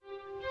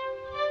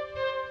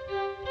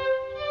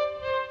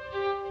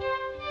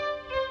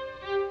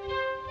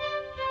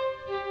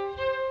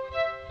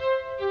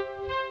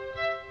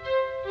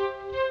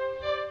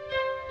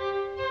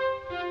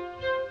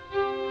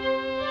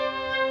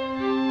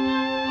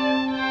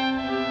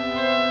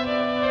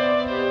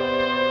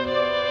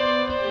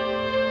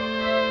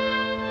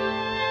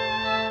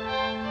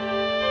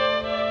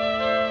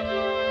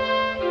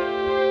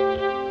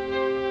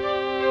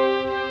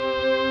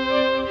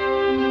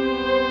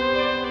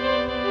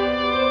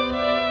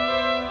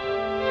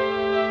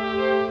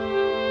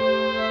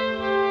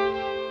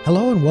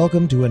Hello and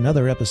welcome to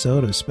another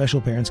episode of Special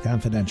Parents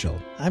Confidential.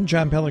 I'm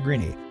John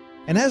Pellegrini,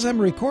 and as I'm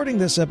recording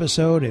this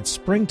episode, it's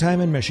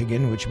springtime in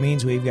Michigan, which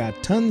means we've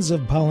got tons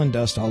of pollen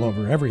dust all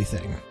over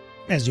everything,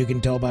 as you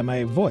can tell by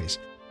my voice.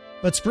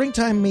 But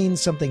springtime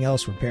means something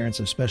else for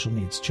parents of special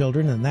needs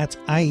children, and that's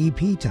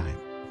IEP time.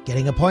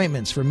 Getting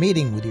appointments for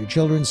meeting with your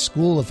children's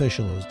school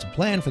officials to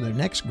plan for their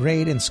next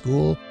grade in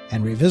school,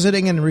 and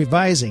revisiting and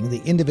revising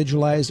the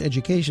individualized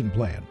education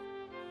plan.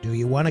 Do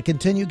you want to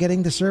continue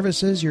getting the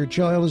services your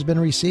child has been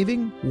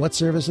receiving? What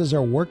services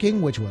are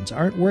working? Which ones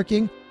aren't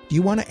working? Do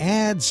you want to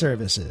add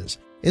services?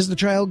 Is the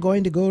child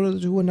going to go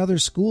to another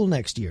school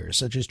next year,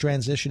 such as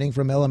transitioning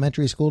from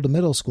elementary school to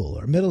middle school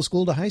or middle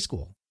school to high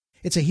school?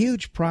 It's a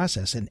huge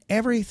process, and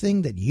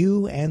everything that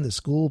you and the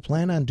school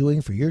plan on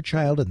doing for your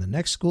child in the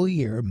next school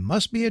year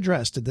must be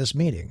addressed at this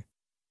meeting.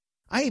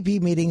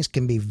 IEP meetings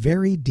can be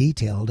very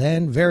detailed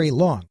and very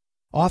long,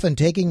 often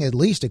taking at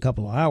least a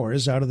couple of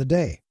hours out of the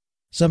day.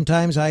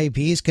 Sometimes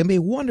IEPs can be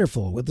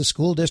wonderful, with the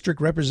school district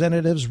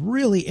representatives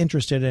really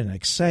interested and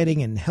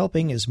exciting and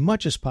helping as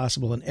much as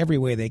possible in every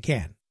way they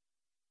can.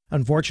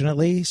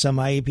 Unfortunately, some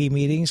IEP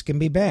meetings can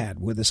be bad,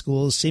 with the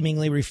schools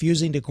seemingly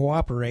refusing to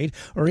cooperate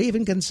or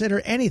even consider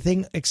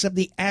anything except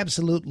the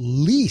absolute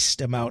least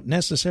amount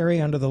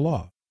necessary under the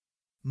law.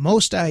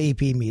 Most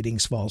IEP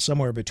meetings fall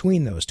somewhere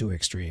between those two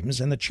extremes,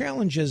 and the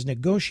challenge is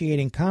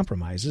negotiating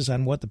compromises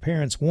on what the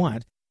parents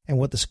want and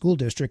what the school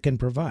district can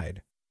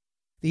provide.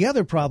 The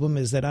other problem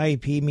is that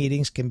IEP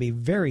meetings can be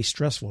very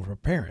stressful for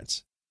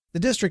parents.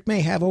 The district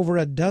may have over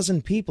a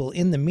dozen people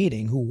in the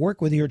meeting who work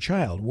with your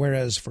child,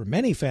 whereas for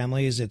many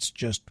families it's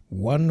just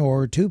one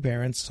or two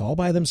parents all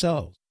by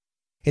themselves.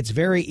 It's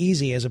very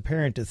easy as a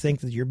parent to think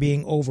that you're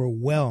being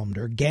overwhelmed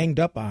or ganged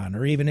up on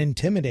or even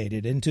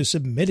intimidated into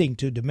submitting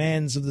to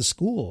demands of the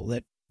school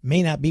that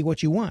may not be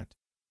what you want.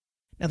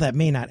 Now, that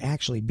may not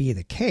actually be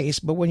the case,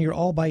 but when you're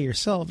all by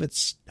yourself,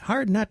 it's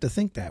hard not to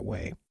think that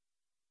way.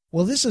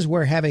 Well, this is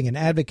where having an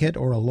advocate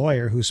or a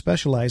lawyer who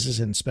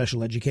specializes in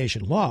special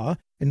education law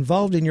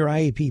involved in your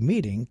IEP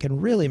meeting can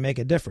really make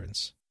a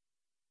difference.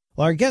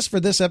 Well, our guest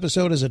for this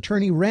episode is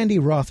attorney Randy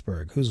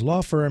Rothberg, whose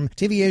law firm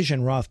Tiviesch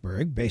 &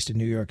 Rothberg, based in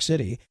New York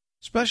City,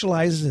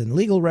 specializes in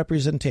legal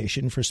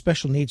representation for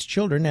special needs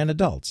children and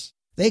adults.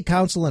 They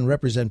counsel and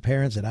represent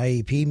parents at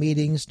IEP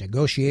meetings,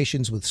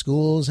 negotiations with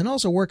schools, and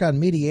also work on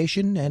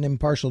mediation and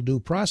impartial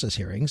due process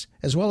hearings,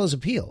 as well as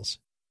appeals.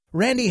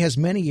 Randy has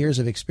many years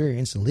of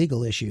experience in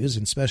legal issues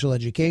in special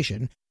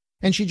education,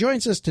 and she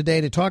joins us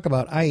today to talk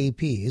about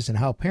IEPs and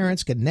how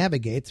parents can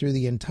navigate through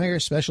the entire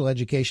special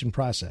education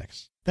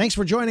process. Thanks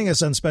for joining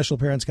us on Special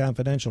Parents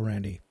Confidential,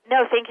 Randy.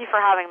 No, thank you for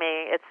having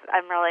me.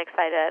 I'm really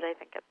excited. I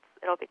think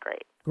it'll be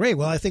great. Great.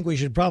 Well, I think we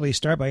should probably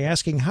start by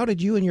asking, how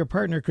did you and your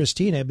partner,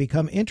 Christina,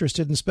 become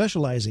interested in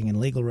specializing in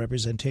legal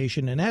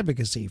representation and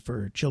advocacy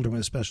for children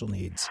with special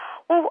needs?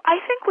 Well, I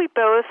think we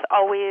both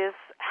always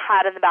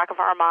had in the back of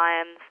our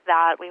minds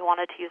that we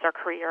wanted to use our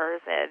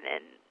careers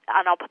and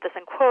I'll put this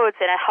in quotes,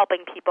 in a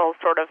helping people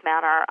sort of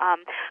manner.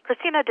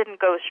 Christina didn't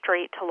go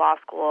straight to law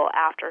school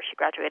after she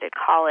graduated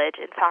college.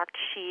 In fact,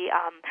 she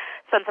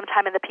spent some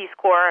time in the Peace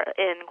Corps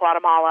in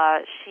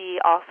Guatemala.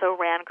 She also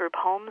ran group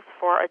homes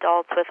for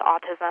adults with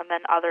autism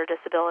and other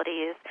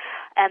disabilities,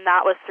 and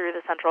that was through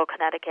the Central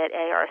Connecticut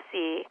ARC.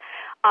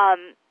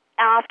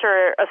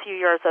 After a few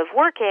years of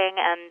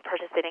working and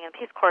participating in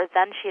Peace Corps,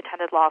 then she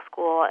attended law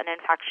school, and in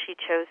fact she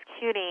chose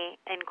CUNY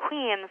in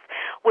Queens,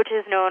 which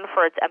is known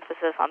for its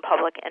emphasis on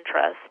public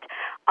interest.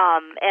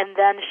 And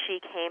then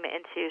she came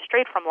into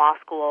straight from law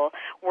school,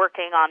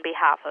 working on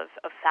behalf of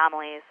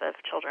families of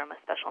children with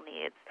special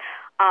needs.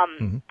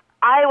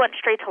 I went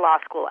straight to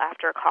law school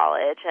after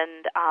college,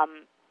 and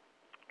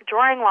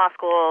during law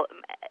school,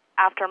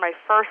 after my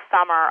first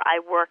summer,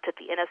 I worked at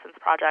the Innocence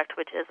Project,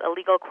 which is a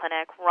legal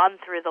clinic run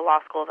through the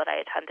law school that I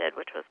attended,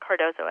 which was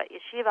Cardozo at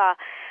Yeshiva.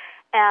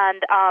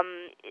 And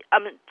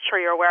I'm sure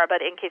you're aware, but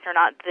in case you're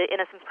not, the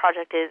Innocence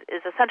Project is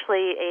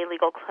essentially a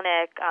legal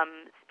clinic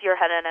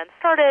spearheaded and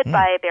started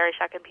by Barry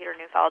Scheck and Peter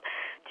Neufeld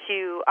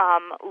to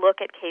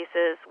look at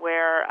cases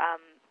where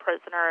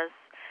prisoners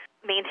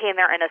maintain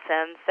their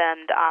innocence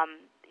and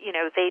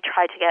they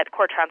tried to get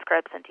court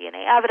transcripts and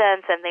DNA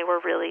evidence, and they were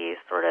really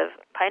sort of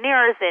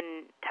pioneers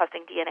in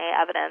testing DNA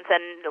evidence.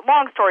 And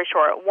long story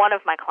short, one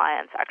of my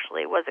clients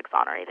actually was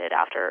exonerated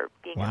after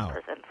being in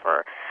prison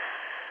for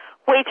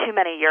way too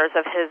many years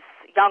of his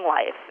young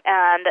life.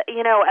 And,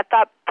 at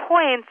that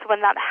point, when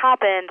that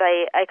happened,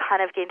 I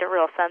kind of gained a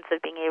real sense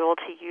of being able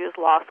to use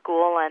law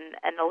school and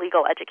a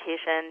legal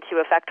education to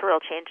affect real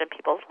change in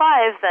people's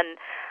lives. And,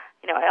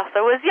 I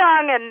also was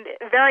young and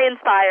very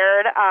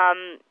inspired.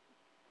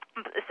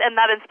 And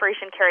that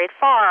inspiration carried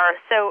far.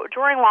 So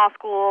during law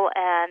school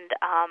and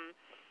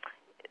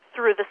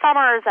through the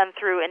summers and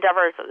through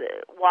endeavors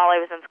while I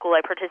was in school,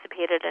 I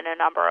participated in a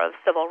number of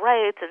civil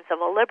rights and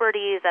civil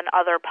liberties and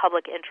other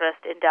public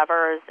interest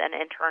endeavors and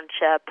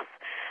internships.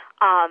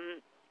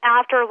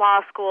 After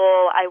law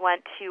school, I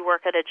went to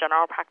work at a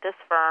general practice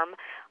firm,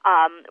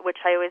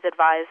 which I always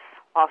advise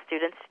law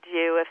students to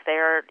do if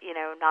they're,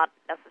 not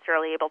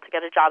necessarily able to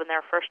get a job in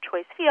their first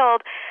choice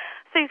field.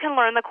 So you can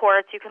learn the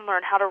course, you can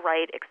learn how to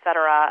write,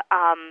 etc.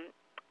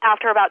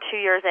 After about 2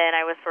 years in,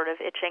 I was sort of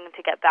itching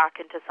to get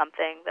back into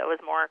something that was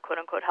more,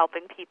 quote-unquote,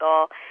 helping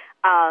people.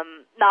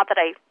 Not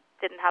that I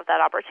didn't have that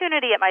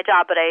opportunity at my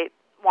job, but I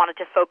wanted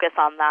to focus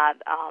on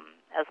that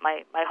as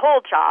my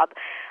whole job.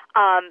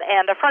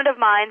 And a friend of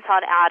mine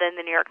saw an ad in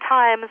the New York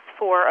Times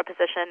for a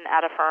position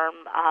at a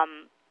firm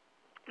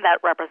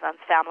that represents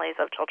families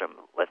of children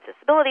with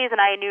disabilities, and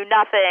I knew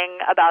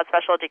nothing about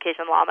special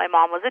education law. My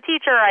mom was a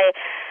teacher. I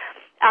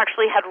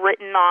actually had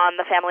written on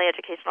the Family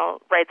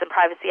Educational Rights and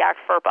Privacy Act,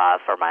 FERPA,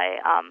 for my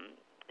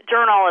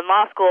journal in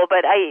law school,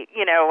 but I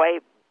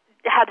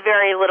had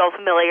very little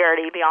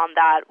familiarity beyond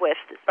that with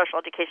special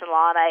education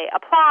law, and I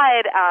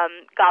applied,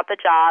 got the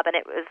job, and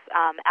it was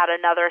at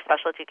another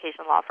special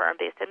education law firm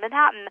based in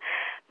Manhattan.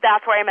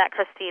 That's where I met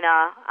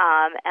Christina,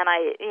 and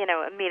I,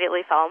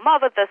 immediately fell in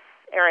love with this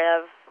area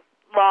of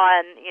law,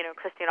 and,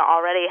 Christina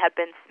already had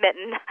been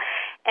smitten.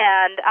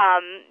 And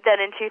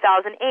then in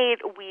 2008,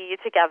 we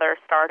together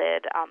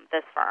started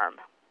this firm.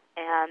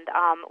 And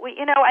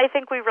I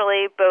think we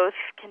really both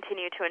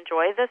continue to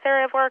enjoy this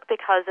area of work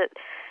because it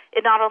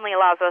not only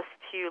allows us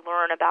to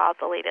learn about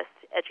the latest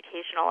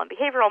educational and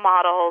behavioral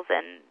models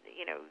and,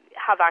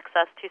 have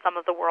access to some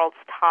of the world's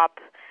top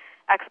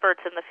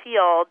experts in the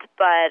field,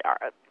 but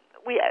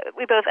we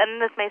both,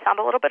 and this may sound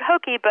a little bit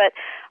hokey, but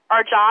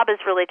our job is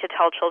really to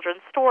tell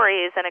children's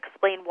stories and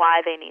explain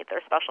why they need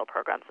their special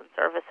programs and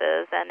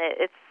services. And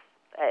it's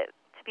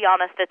to be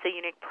honest, it's a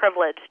unique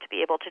privilege to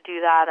be able to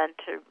do that and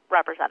to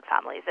represent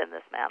families in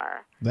this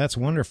manner. That's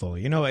wonderful.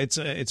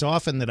 It's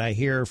often that I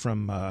hear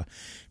from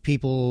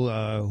people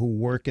who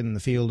work in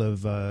the field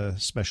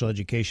of special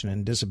education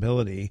and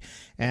disability,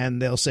 and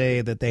they'll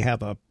say that they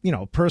have a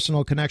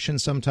personal connection.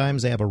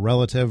 Sometimes they have a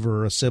relative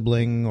or a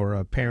sibling or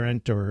a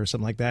parent or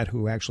something like that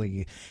who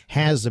actually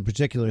has a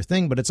particular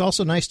thing. But it's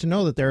also nice to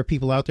know that there are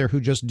people out there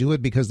who just do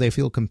it because they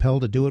feel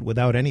compelled to do it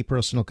without any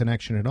personal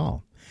connection at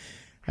all.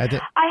 I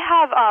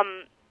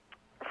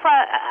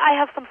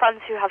have some friends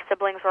who have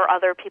siblings or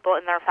other people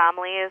in their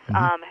families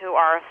who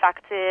are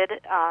affected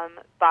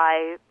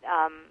by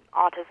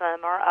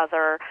autism or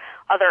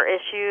other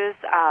issues.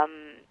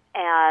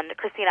 And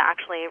Christina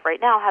actually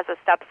right now has a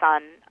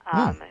stepson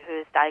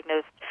who's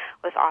diagnosed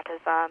with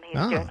autism.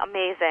 He's doing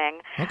amazing.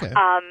 Okay.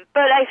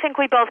 But I think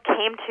we both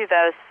came to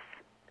this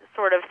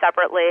sort of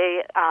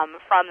separately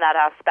from that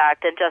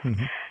aspect, and just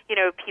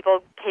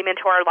people came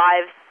into our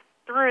lives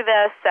through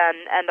this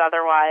and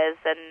otherwise,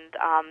 and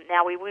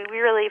now we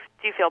really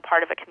do feel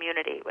part of a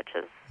community, which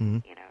is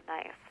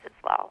nice as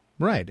well.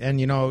 Right, and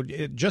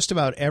just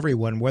about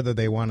everyone, whether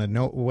they want to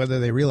know, whether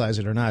they realize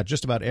it or not,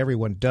 just about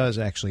everyone does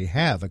actually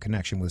have a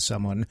connection with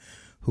someone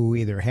who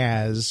either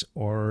has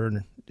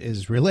or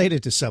is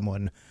related to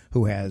someone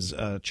who has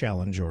a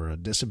challenge or a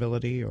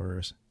disability or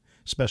a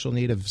special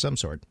need of some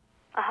sort.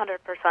 100%.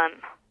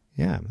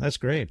 Yeah, that's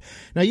great.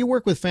 Now, you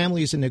work with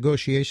families in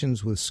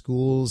negotiations with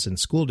schools and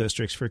school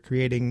districts for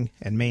creating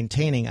and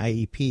maintaining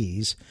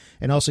IEPs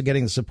and also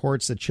getting the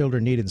supports that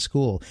children need in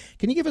school.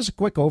 Can you give us a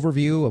quick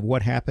overview of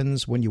what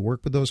happens when you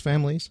work with those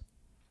families?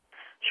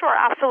 Sure,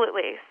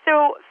 absolutely.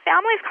 So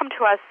families come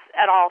to us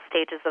at all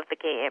stages of the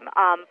game,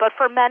 but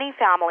for many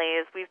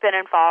families, we've been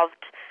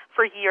involved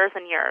for years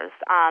and years,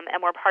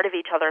 and we're part of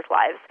each other's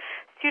lives.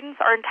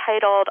 Students are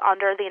entitled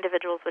under the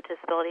Individuals with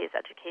Disabilities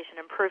Education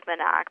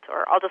Improvement Act,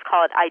 or I'll just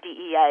call it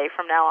IDEA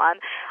from now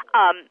on.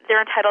 They're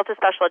entitled to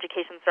special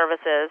education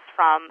services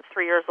from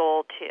 3 years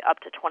old to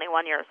up to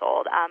 21 years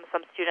old.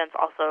 Some students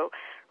also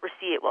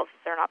receive, well,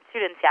 they're not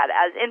students yet.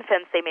 As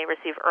infants, they may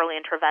receive early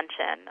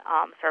intervention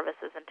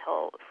services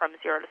until from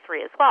 0 to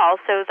 3 as well.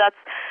 So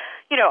that's,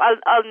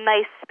 a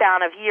nice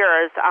span of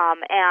years.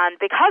 And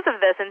because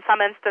of this, in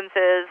some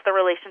instances, the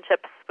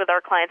relationships with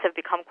our clients have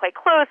become quite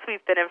close.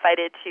 We've been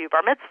invited to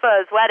bar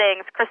mitzvahs,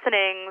 weddings,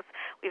 christenings.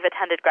 We've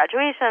attended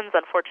graduations,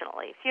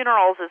 unfortunately,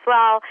 funerals as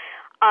well.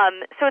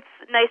 So it's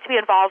nice to be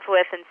involved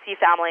with and see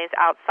families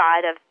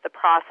outside of the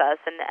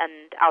process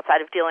and outside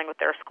of dealing with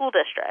their school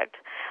district.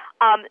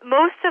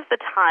 Most of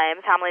the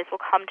time, families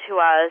will come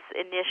to us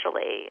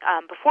initially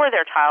before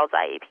their child's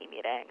IEP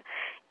meeting.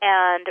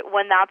 And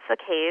when that's the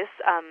case,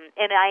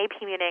 an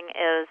IEP meeting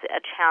is a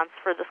chance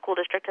for the school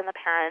district and the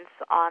parents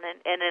on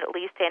an at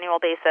least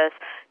annual basis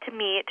to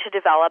meet to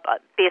develop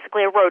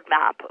basically a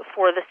roadmap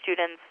for the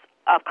students'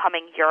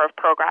 upcoming year of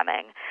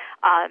programming.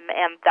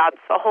 And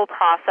that's a whole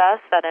process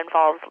that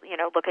involves,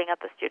 looking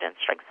at the student's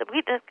strengths and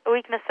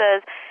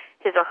weaknesses,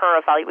 his or her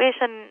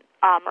evaluation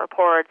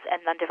reports,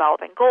 and then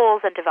developing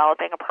goals and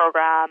developing a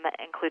program,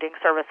 including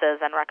services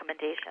and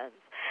recommendations.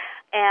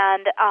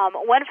 And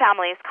when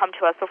families come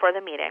to us before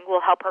the meeting, we'll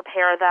help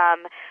prepare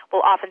them.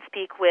 We'll often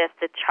speak with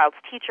the child's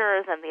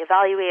teachers and the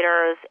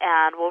evaluators,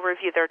 and we'll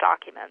review their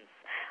documents.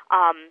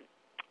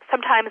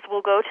 Sometimes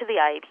we'll go to the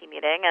IEP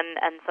meeting,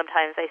 and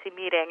sometimes I say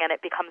meeting, and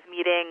it becomes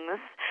meetings.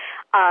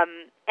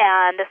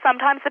 And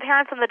sometimes the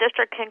parents in the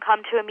district can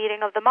come to a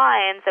meeting of the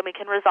minds, and we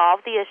can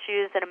resolve the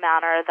issues in a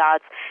manner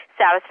that's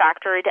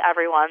satisfactory to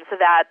everyone so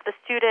that the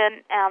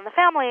student and the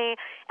family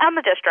and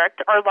the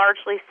district are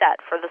largely set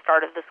for the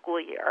start of the school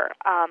year.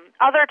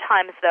 Other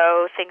times,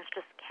 though, things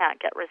just can't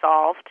get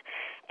resolved,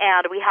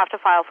 and we have to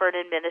file for an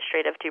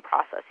administrative due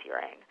process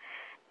hearing.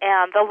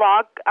 And the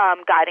law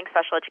guiding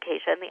special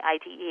education, the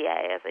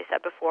IDEA, as I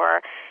said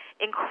before,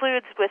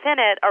 includes within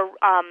it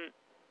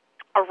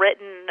a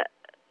written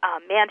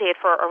mandate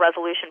for a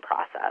resolution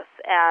process,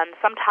 and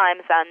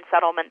sometimes then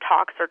settlement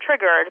talks are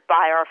triggered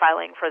by our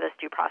filing for this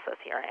due process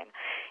hearing.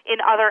 In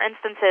other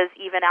instances,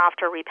 even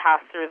after we pass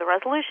through the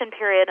resolution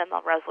period and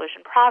the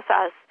resolution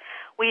process,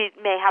 we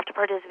may have to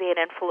participate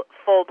in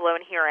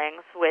full-blown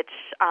hearings, which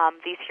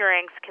these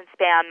hearings can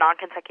span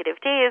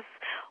non-consecutive days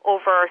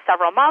over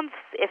several months,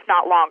 if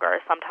not longer,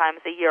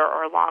 sometimes a year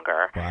or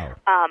longer. Wow.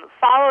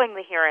 Following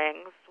the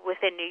hearings,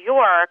 within New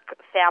York,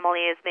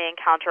 families may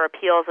encounter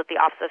appeals at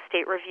the Office of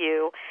State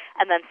Review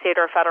and then state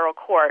or federal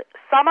court.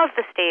 Some of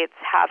the states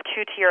have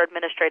two-tier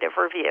administrative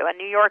review, and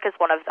New York is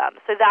one of them.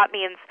 So that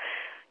means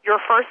your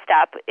first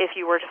step, if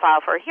you were to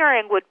file for a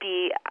hearing, would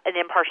be an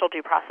impartial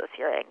due process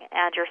hearing.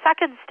 And your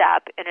second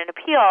step in an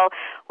appeal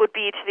would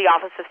be to the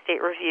Office of State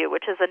Review,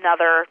 which is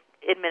another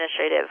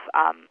administrative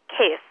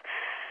case.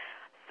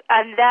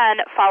 And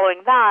then,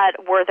 following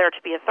that, were there to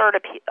be a third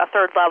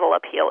level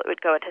appeal, it would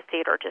go into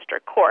state or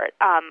district court.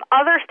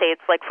 Other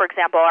states, like for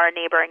example our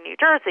neighboring New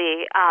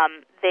Jersey,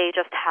 they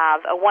just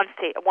have a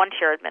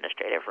one-tier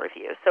administrative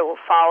review. So,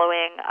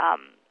 following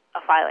a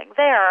filing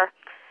there,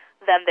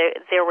 then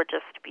there would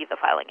just be the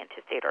filing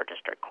into state or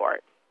district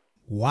court.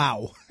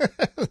 Wow,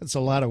 that's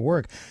a lot of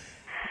work.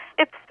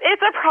 It's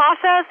a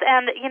process,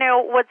 and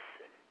what's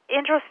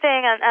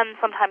interesting and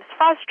sometimes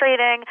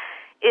frustrating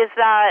is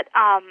that.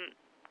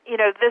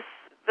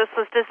 This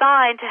was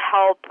designed to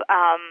help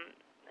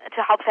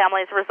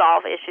families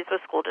resolve issues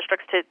with school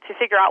districts to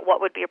figure out what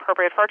would be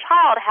appropriate for a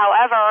child.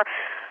 However,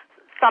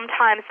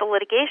 sometimes the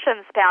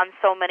litigation spans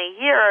so many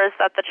years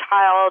that the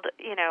child,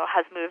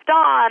 has moved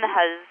on,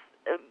 has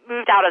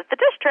moved out of the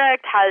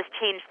district, has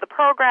changed the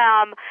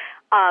program.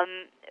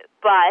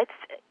 But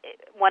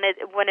when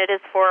it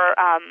is for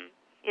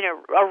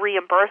a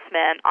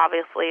reimbursement,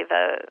 obviously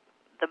the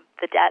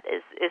debt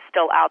is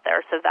still out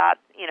there, so that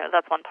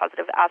that's one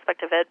positive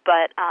aspect of it.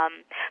 But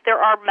there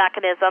are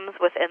mechanisms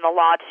within the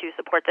law to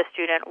support the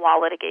student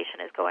while litigation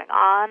is going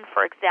on.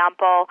 For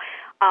example,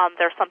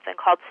 there's something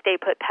called stay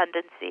put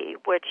pendency,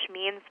 which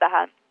means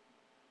that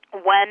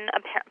when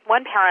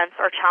parents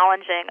are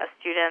challenging a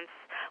student's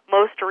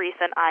most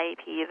recent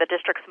IEP, the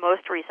district's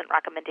most recent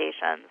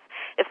recommendations,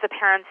 if the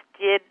parents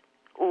did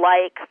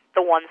like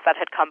the ones that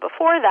had come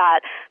before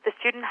that, the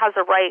student has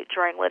a right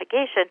during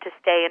litigation to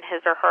stay in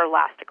his or her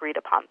last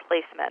agreed-upon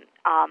placement.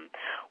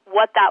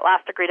 What that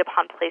last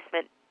agreed-upon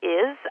placement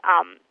is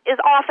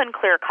often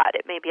clear-cut.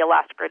 It may be a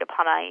last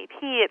agreed-upon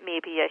IEP, it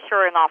may be a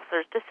hearing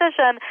officer's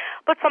decision,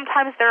 but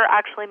sometimes there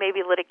actually may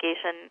be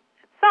litigation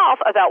itself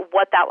about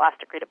what that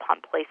last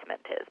agreed-upon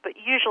placement is. But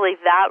usually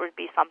that would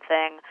be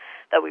something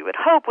that we would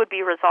hope would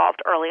be resolved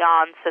early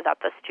on so that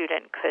the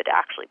student could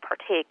actually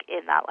partake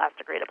in that last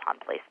agreed-upon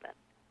placement.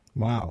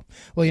 Wow.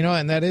 Well,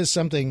 and that is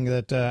something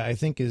that I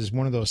think is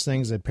one of those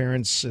things that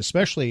parents,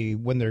 especially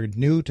when they're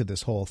new to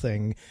this whole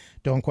thing,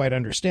 don't quite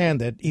understand,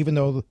 that even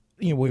though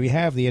we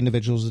have the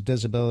Individuals with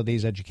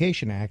Disabilities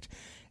Education Act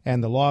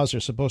and the laws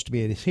are supposed to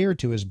be adhered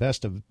to as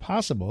best as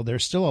possible,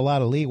 there's still a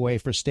lot of leeway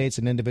for states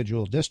and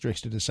individual districts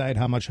to decide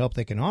how much help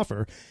they can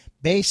offer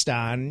based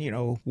on,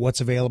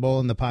 what's available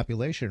in the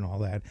population and all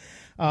that.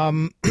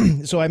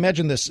 So I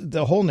imagine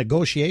the whole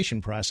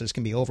negotiation process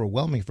can be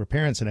overwhelming for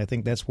parents, and I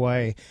think that's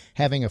why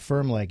having a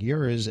firm like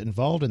yours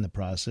involved in the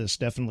process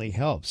definitely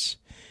helps.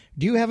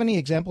 Do you have any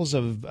examples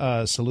of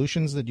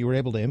solutions that you were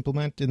able to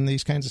implement in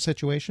these kinds of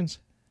situations?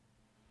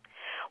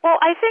 Well,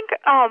 I think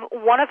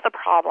one of the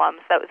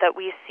problems that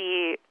we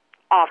see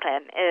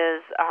often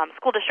is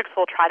school districts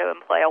will try to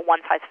employ a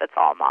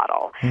one-size-fits-all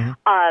model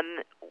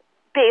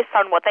based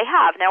on what they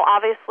have. Now,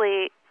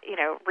 obviously,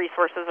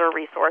 resources are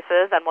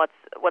resources, and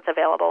what's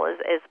available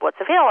is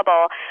what's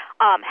available.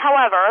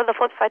 However, the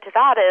flip side to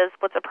that is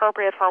what's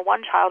appropriate for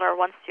one child or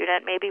one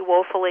student may be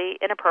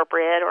woefully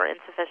inappropriate or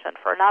insufficient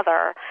for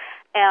another.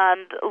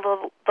 And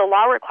the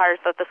law requires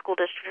that the school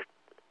district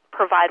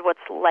provide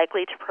what's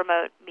likely to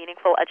promote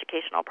meaningful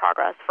educational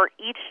progress for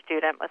each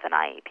student with an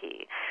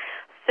IEP.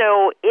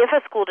 So if a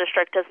school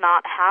district does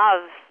not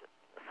have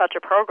such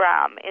a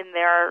program in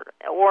their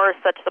or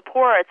such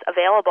supports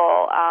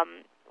available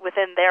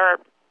within their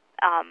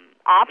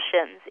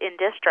options in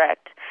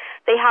district,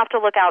 they have to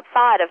look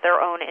outside of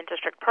their own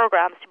in-district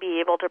programs to be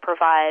able to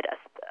provide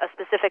a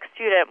specific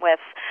student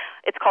with,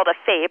 it's called a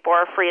FAPE,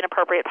 or a free and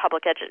appropriate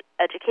public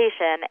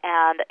education,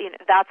 and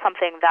that's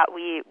something that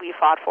we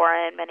fought for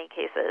in many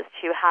cases,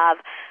 to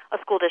have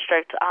a school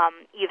district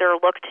either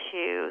look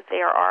to,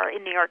 there are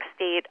in New York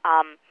State,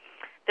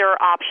 there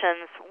are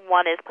options.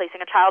 One is placing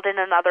a child in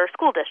another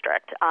school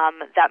district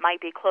that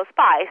might be close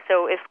by.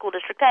 So if school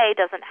district A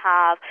doesn't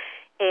have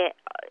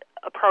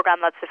a program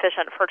that's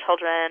sufficient for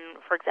children,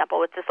 for example,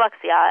 with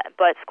dyslexia,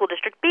 but school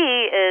district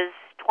B is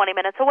 20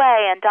 minutes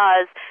away and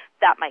does,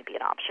 that might be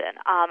an option.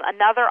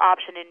 Another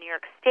option in New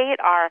York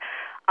State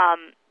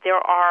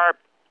there are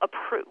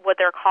what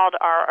they're called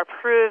are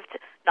approved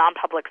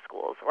non-public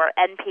schools, or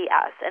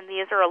NPS, and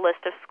these are a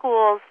list of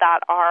schools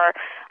that are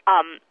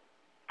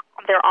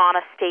they're on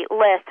a state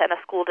list, and a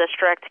school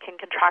district can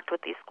contract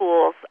with these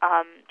schools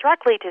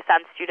directly to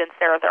send students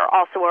there. There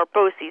also are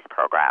BOCES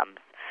programs,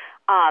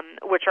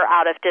 which are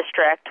out of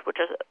district, which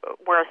is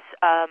where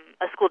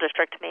a school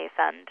district may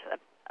send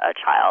a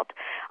child.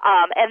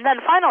 And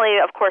then finally,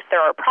 of course,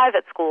 there are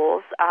private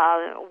schools,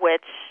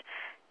 which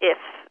if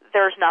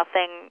there's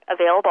nothing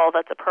available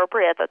that's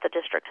appropriate that the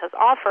district has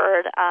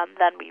offered,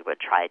 then we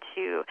would try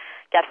to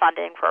get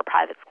funding for a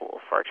private school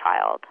for a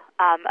child.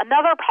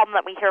 Another problem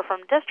that we hear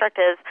from district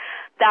is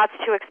that's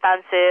too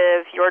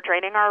expensive, you're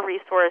draining our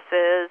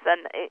resources,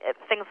 and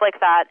things like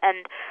that.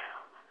 And,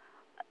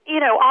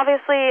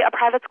 obviously a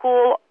private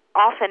school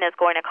often is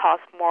going to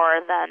cost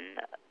more than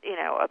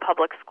a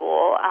public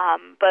school.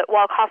 But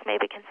while cost may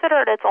be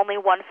considered, it's only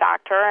one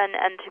factor, and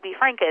to be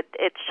frank,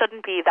 it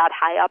shouldn't be that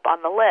high up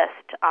on the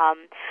list.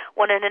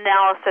 When an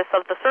analysis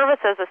of the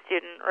services a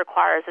student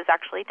requires is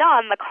actually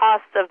done, the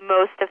costs of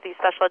most of these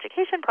special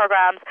education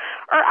programs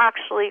are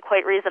actually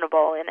quite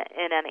reasonable in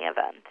any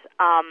event.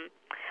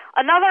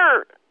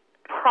 Another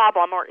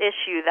problem or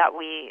issue that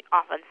we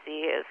often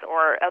see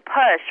or a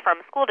push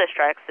from school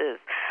districts is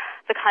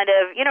the kind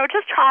of,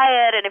 just try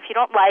it, and if you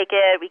don't like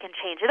it, we can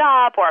change it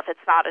up, or if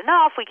it's not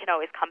enough, we can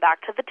always come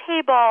back to the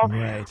table.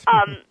 Right.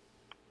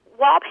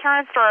 While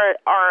parents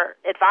are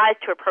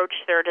advised to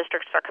approach their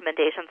district's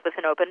recommendations with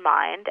an open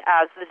mind,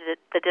 as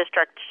the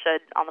district should,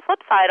 on the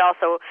flip side,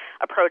 also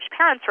approach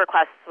parents'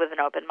 requests with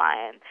an open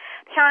mind,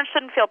 parents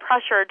shouldn't feel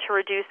pressured to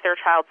reduce their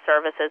child's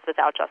services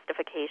without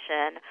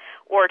justification,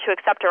 or to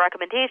accept a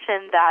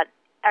recommendation that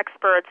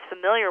experts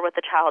familiar with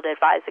the child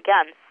advise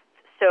against.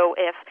 So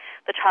if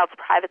the child's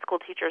private school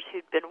teachers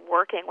who'd been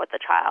working with the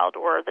child,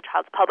 or the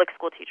child's public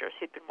school teachers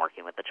who'd been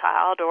working with the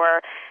child,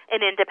 or an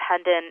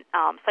independent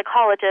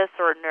psychologist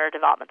or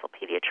neurodevelopmental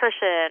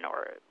pediatrician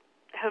or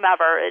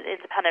whomever, an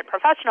independent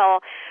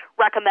professional,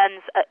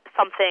 recommends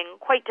something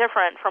quite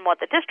different from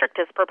what the district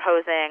is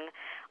proposing,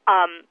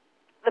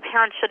 the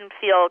parents shouldn't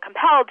feel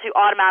compelled to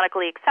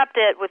automatically accept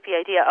it with the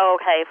idea,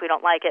 okay, if we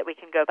don't like it, we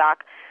can go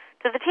back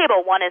to the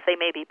table. One is they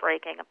may be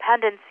breaking a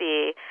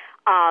pendency.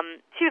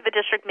 Two, the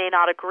district may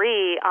not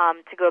agree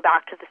to go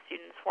back to the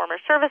student's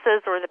former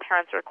services or the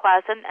parent's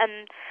request.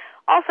 And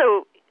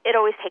also, it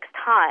always takes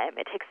time.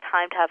 It takes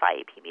time to have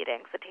IEP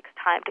meetings. It takes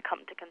time to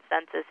come to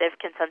consensus, if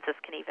consensus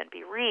can even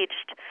be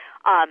reached.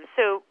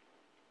 So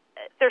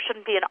there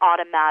shouldn't be an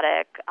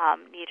automatic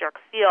knee-jerk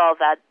feel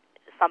that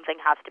something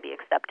has to be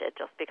accepted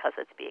just because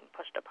it's being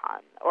pushed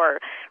upon or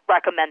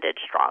recommended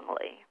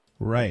strongly.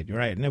 Right.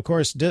 And of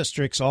course,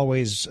 districts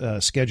always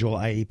schedule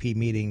IEP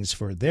meetings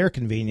for their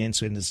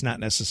convenience, and it's not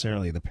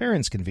necessarily the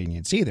parents'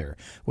 convenience either.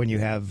 When you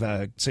have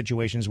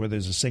situations where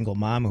there's a single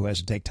mom who has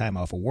to take time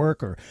off of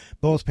work, or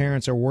both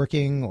parents are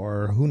working,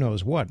 or who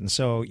knows what. And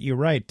so you're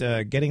right,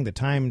 getting the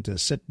time to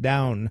sit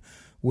down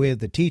with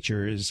the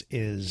teachers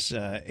is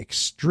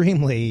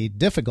extremely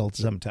difficult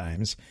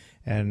sometimes,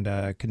 and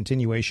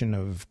continuation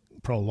of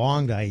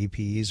prolonged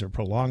IEPs or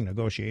prolonged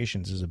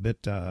negotiations is a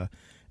bit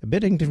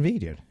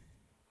inconvenient.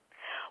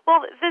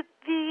 Well, the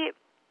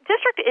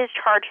district is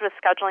charged with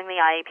scheduling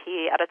the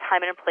IEP at a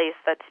time and a place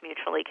that's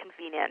mutually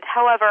convenient.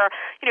 However,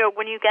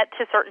 when you get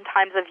to certain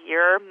times of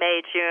year,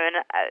 May, June,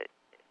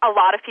 a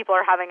lot of people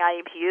are having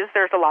IEPs.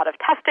 There's a lot of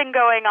testing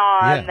going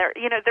on.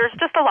 Yeah. There's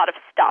just a lot of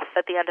stuff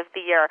at the end of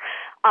the year.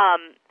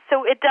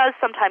 So it does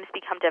sometimes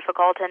become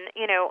difficult. And,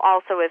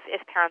 also if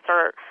parents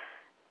are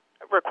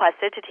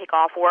requested to take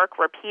off work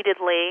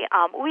repeatedly,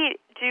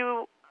 we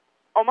do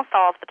almost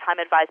all of the time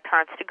advise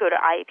parents to go to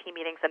IEP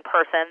meetings in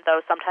person, though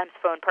sometimes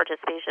phone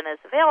participation is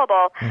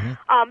available,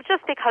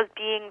 just because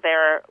being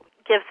there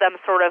gives them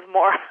sort of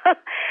more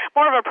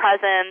of a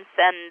presence,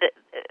 and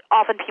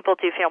often people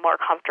do feel more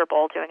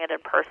comfortable doing it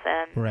in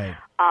person. Right.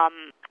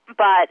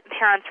 But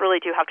parents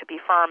really do have to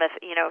be firm if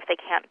they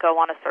can't go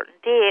on a certain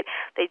date.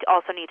 They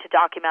also need to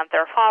document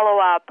their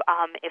follow-up.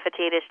 If a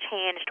date is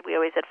changed, we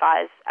always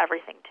advise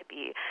everything to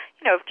be,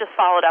 just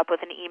followed up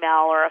with an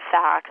email or a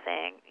fax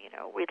saying,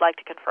 we'd like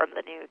to confirm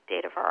the new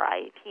date of our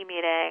IEP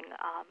meeting.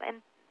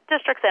 And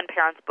districts and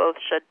parents both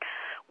should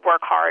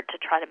work hard to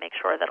try to make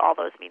sure that all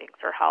those meetings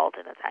are held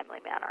in a timely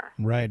manner.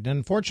 Right. And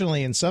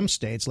unfortunately, in some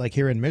states, like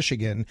here in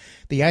Michigan,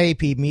 the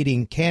IEP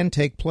meeting can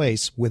take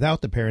place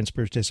without the parents'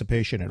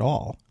 participation at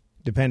all,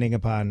 depending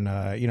upon,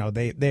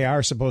 they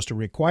are supposed to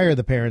require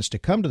the parents to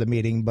come to the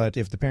meeting, but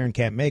if the parent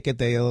can't make it,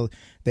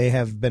 they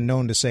have been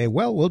known to say,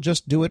 well, we'll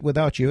just do it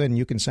without you and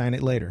you can sign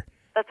it later.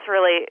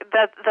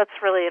 That's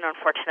really an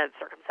unfortunate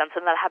circumstance,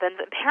 and that happens.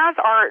 Parents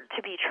are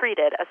to be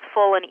treated as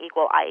full and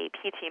equal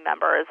IEP team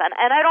members, and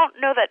I don't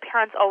know that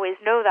parents always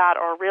know that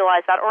or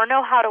realize that or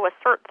know how to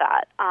assert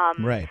that.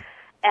 Right.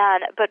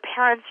 But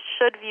parents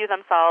should view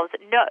themselves.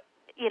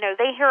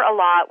 they hear a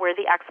lot, we're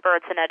the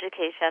experts in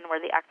education, we're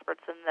the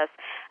experts in this.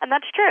 And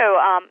that's true.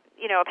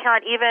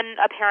 Even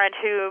a parent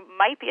who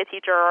might be a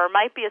teacher or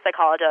might be a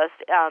psychologist,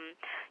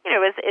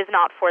 is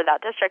not for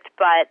that district,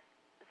 but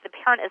the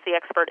parent is the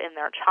expert in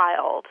their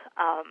child,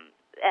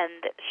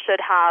 and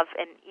should have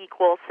an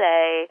equal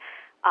say.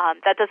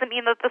 That doesn't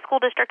mean that the school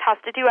district has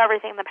to do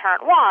everything the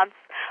parent wants,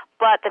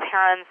 but the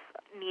parent's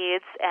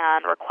needs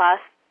and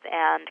requests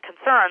and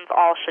concerns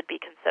all should be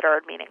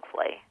considered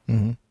meaningfully.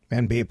 Mm-hmm.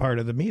 And be a part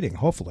of the meeting,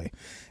 hopefully.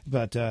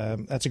 But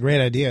that's a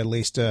great idea, at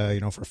least,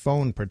 for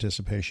phone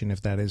participation,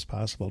 if that is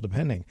possible,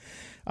 depending.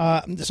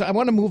 So I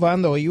want to move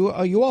on, though.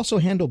 You also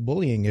handle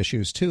bullying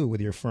issues, too,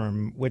 with your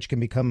firm, which can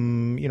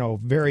become,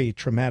 very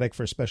traumatic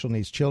for special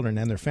needs children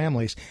and their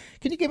families.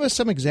 Can you give us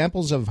some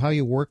examples of how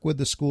you work with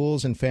the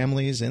schools and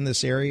families in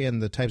this area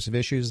and the types of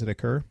issues that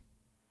occur?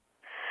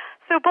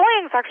 So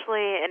bullying is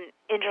actually an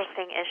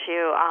interesting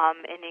issue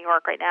in New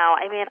York right now.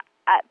 I mean,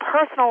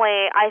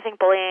 personally, I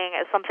think bullying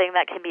is something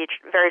that can be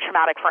very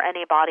traumatic for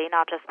anybody,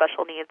 not just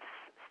special needs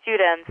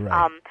students. Right.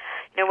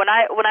 When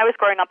I was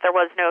growing up, there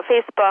was no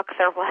Facebook,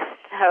 there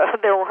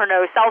were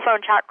no cell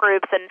phone chat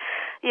groups, and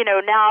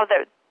now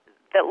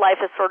that life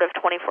is sort of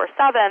 24/7,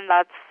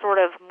 that's sort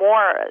of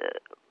more,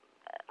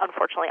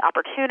 unfortunately,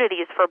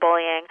 opportunities for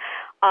bullying.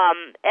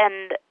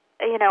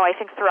 I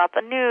think throughout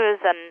the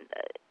news and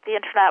the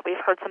internet, we've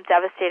heard some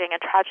devastating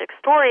and tragic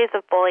stories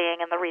of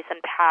bullying in the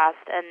recent past,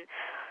 and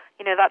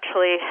that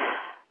truly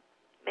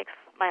makes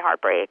my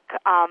heart break.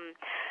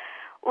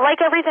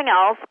 Like everything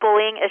else,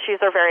 bullying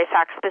issues are very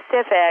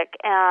fact-specific,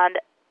 and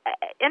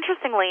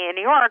interestingly, in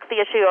New York,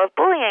 the issue of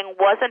bullying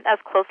wasn't as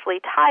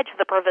closely tied to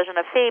the provision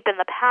of FAPE in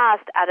the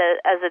past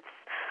as it's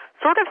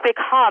sort of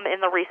become in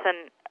the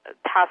recent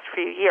past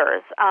few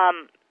years,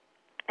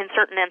 in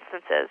certain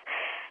instances.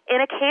 In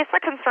a case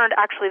that concerned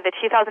actually the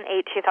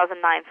 2008-2009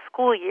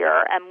 school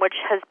year, and which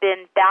has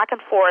been back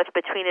and forth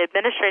between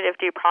administrative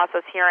due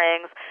process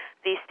hearings,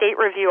 the state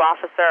review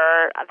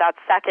officer, that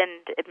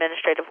second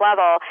administrative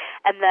level,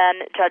 and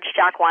then Judge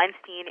Jack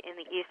Weinstein in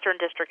the Eastern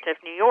District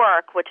of New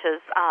York, which is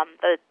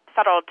the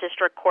federal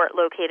district court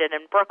located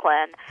in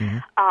Brooklyn. Mm-hmm.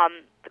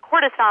 The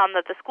court has found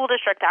that the school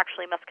district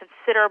actually must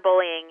consider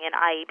bullying in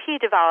IEP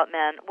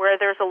development where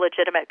there's a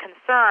legitimate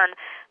concern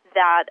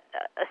that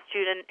a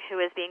student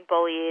who is being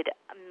bullied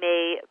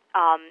may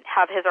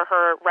have his or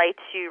her right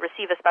to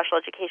receive a special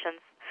education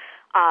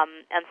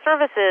and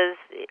services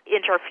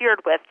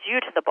interfered with due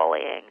to the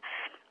bullying.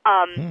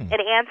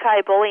 An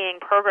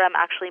anti-bullying program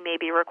actually may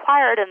be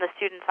required in the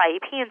student's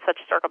IEP in such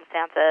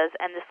circumstances,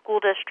 and the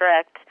school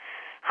district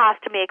has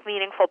to make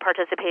meaningful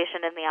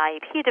participation in the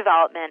IEP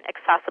development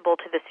accessible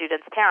to the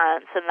student's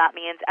parents, and that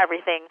means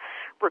everything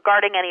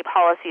regarding any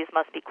policies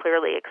must be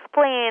clearly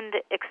explained,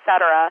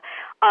 etc.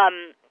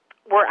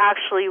 We're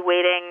actually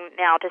waiting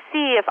now to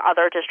see if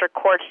other district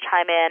courts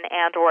chime in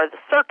and or the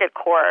circuit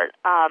court.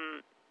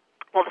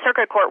 The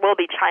circuit court will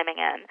be chiming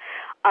in,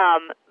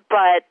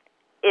 but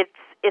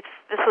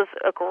this was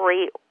a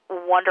great,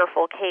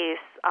 wonderful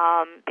case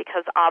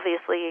because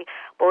obviously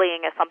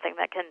bullying is something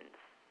that can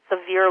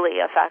severely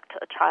affect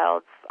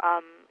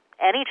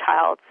any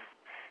child's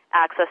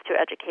access to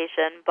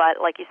education,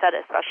 but like you said,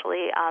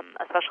 especially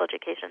a special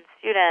education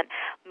student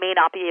may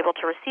not be able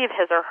to receive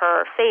his or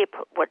her FAPE,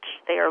 which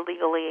they are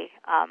legally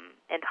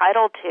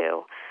entitled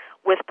to,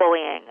 with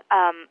bullying.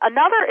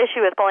 Another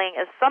issue with bullying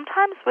is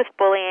sometimes with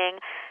bullying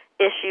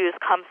issues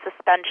come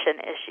suspension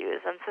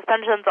issues, and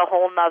suspension's a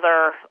whole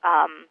nother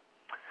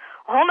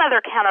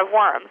can of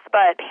worms,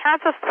 but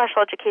parents of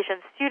special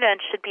education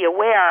students should be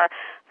aware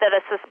that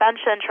a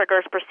suspension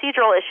triggers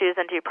procedural issues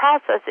and due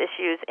process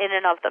issues in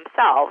and of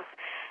themselves.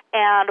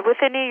 And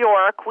within New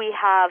York, we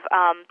have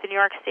the New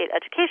York State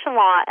Education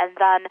Law, and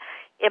then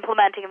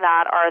implementing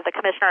that are the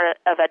Commissioner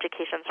of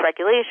Education's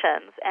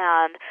regulations.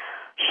 And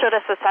should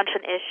a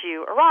suspension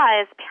issue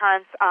arise,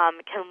 parents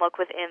can look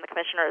within the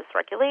Commissioner's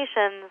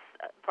regulations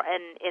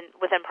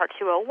within Part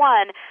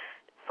 201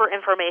 for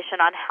information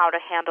on how to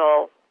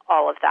handle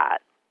all of that.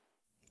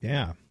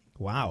 Yeah.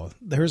 Wow.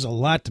 There's a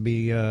lot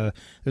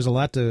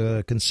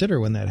to consider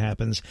when that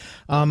happens.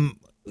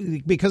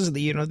 Because of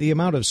the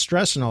amount of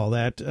stress and all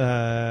that,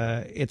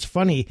 it's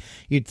funny.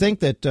 You'd think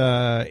that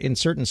in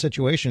certain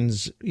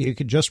situations you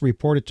could just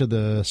report it to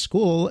the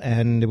school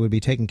and it would be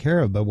taken care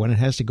of. But when it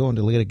has to go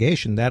into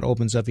litigation, that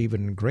opens up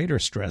even greater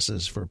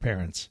stresses for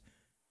parents.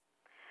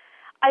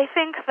 I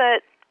think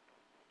that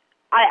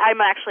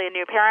I'm actually a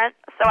new parent,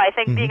 so I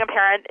think being a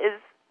parent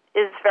is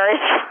very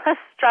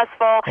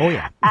stressful. Oh,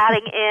 yeah.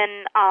 Adding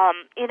in,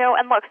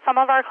 and look, some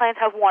of our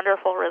clients have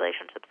wonderful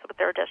relationships with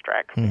their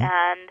districts,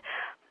 and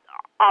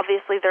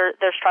obviously,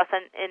 there's stress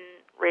in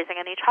raising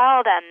any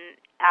child, and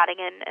adding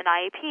in an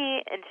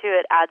IEP into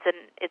it adds in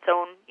its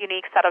own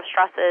unique set of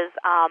stresses.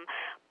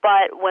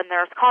 But when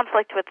there's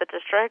conflict with the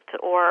district,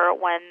 or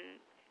when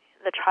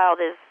the child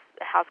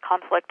has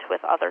conflict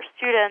with other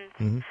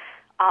students,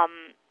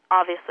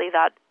 obviously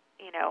that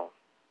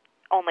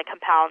only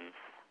compounds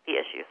the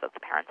issues that the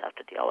parents have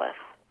to deal with.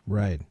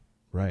 Right.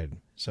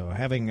 So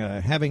having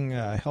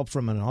help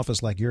from an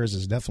office like yours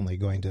is definitely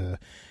going to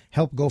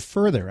help go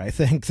further, I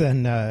think,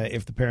 than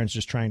if the parents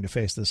just trying to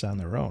face this on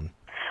their own.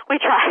 We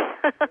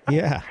try.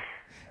 Yeah.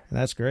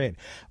 That's great.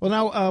 Well,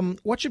 now,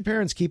 what should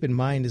parents keep in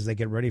mind as they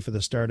get ready for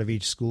the start of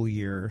each school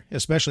year,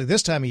 especially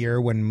this time of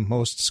year when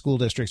most school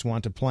districts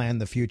want to plan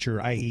the future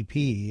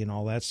IEP and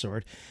all that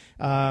sort?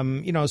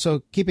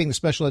 So keeping the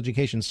special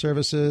education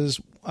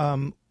services,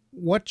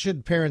 what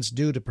should parents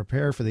do to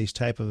prepare for these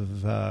type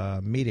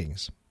of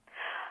meetings?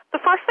 The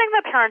first thing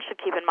that parents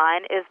should keep in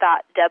mind is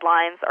that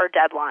deadlines are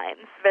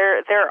deadlines.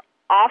 There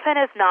often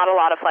is not a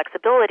lot of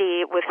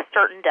flexibility with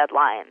certain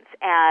deadlines.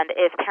 And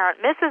if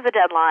parent misses a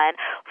deadline,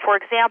 for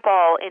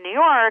example, in New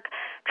York,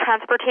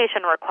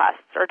 transportation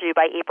requests are due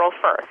by April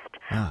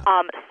 1st.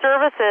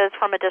 Services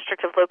from a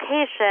district of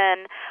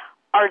location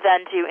are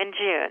then due in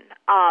June.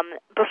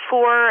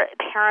 Before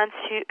parents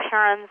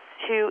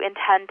who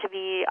intend to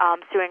be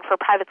suing for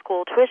private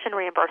school tuition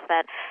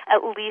reimbursement,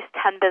 at least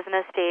 10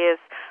 business days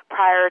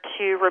prior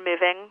to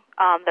removing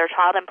their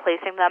child and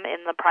placing them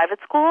in the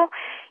private school.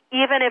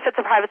 Even if it's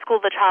a private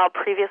school the child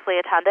previously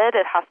attended,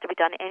 it has to be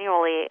done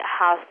annually.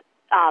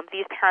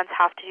 These parents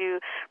have to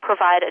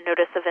provide a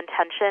notice of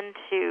intention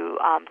to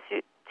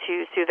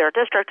sue their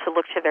district, to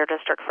look to their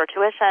district for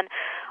tuition.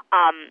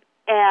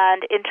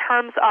 And in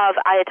terms of,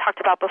 I had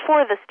talked about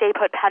before, the stay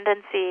put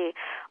pendency,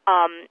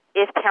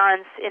 if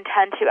parents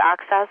intend to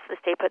access the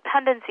stay put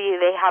pendency,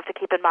 they have to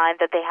keep in mind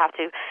that they have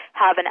to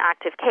have an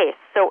active case.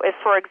 So if,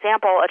 for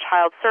example, a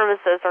child's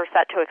services are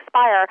set to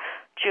expire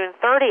June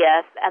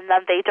 30th, and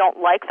then they don't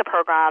like the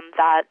program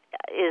that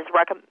is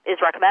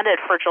recommended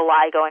for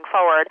July going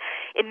forward.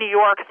 In New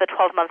York, the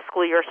 12-month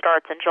school year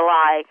starts in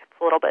July. It's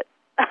a little bit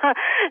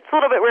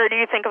weird.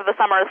 You think of the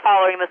summer as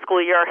following the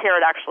school year. Here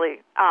it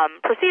actually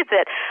precedes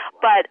it.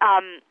 But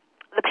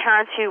the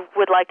parents who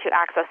would like to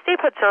access stay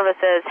put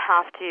services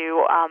have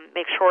to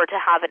make sure to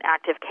have an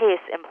active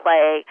case in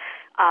play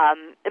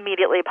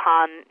immediately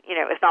upon,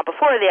 if not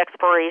before the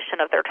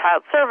expiration of their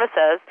child's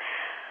services.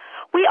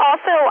 We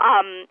also,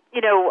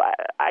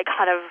 I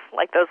kind of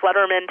like those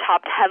Letterman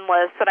top 10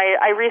 lists, and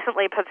I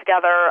recently put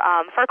together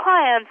for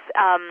clients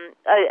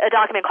a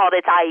document called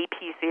It's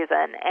IEP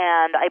Season,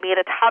 and I made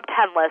a top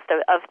 10 list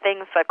of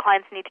things that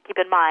clients need to keep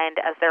in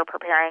mind as they're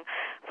preparing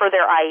for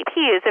their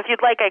IEPs. If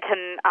you'd like, I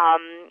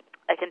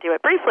can do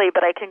it briefly,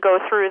 but I can go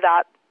through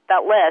that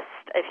list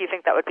if you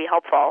think that would be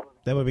helpul.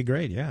 That would be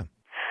great, yeah.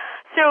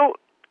 So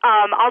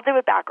I'll do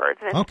it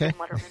backwards. Okay.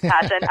 Letterman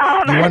fashion.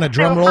 You want a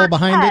drum roll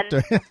behind 10,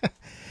 it?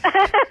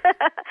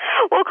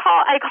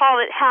 I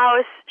call it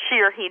how's she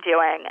or he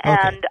doing. Okay.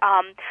 And,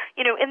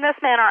 in this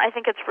manner, I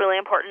think it's really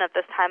important at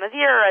this time of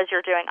year as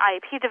you're doing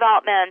IEP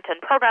development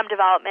and program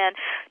development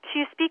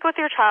to speak with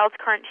your child's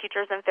current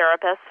teachers and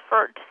therapists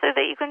so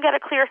that you can get a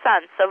clear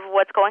sense of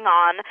what's going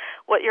on,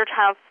 what your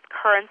child's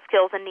current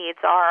skills and needs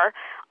are.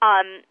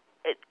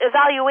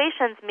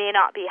 Evaluations may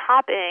not be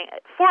happening,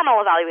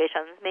 formal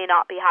evaluations may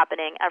not be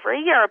happening every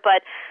year,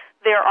 but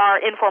there are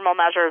informal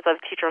measures of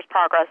teachers'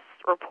 progress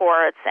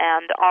reports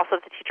and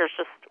also the teachers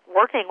just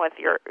working with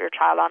your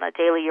child on a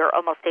daily or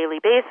almost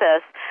daily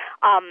basis.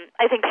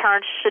 I think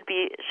parents should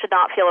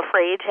not feel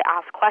afraid to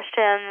ask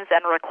questions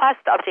and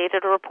request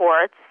updated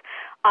reports.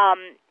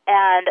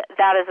 And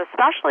that is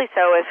especially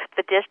so if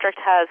the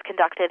district has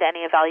conducted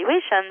any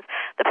evaluations.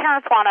 The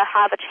parents want to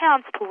have a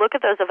chance to look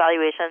at those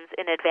evaluations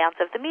in advance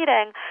of the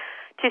meeting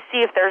to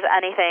see if there's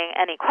any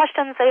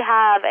questions they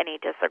have, any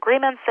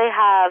disagreements they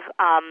have,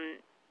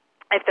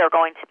 if they're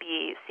going to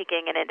be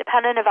seeking an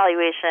independent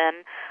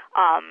evaluation,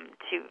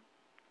 to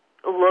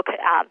look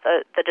at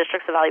the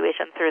district's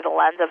evaluation through the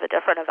lens of a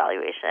different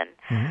evaluation.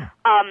 Mm-hmm.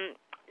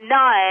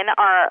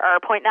 Our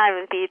point 9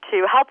 would be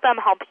to help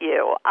them help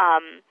you.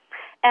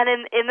 And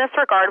in this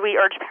regard, we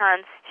urge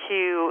parents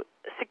to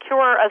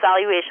secure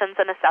evaluations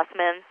and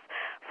assessments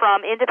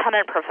from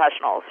independent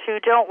professionals who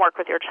don't work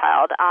with your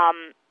child.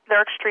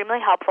 They're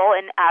extremely helpful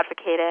in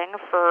advocating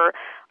for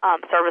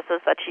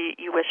services that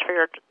you wish for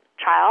your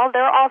child.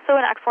 They're also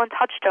an excellent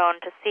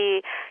touchstone to see,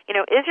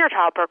 is your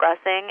child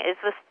progressing? Is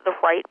this the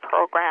right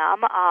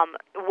program?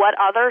 What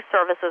other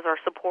services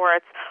or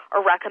supports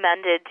are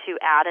recommended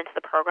to add into the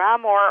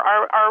program, or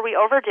are we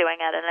overdoing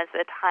it? And is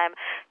it time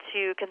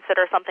to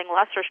consider something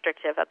less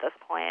restrictive at this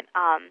point?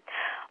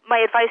 My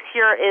advice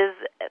here is,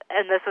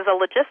 and this is a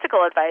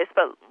logistical advice,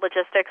 but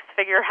logistics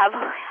figure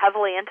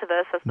heavily into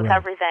this, as with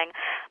everything.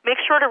 Make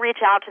sure to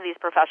reach out to these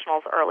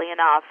professionals early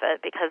enough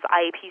because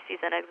IEP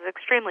season is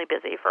extremely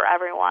busy for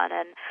everyone,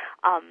 and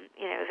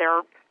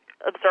they're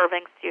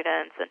observing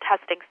students and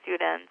testing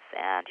students,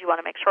 and you want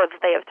to make sure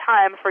that they have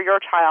time for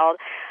your child.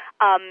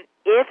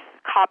 If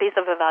copies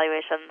of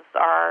evaluations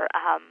are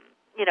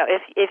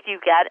if you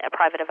get a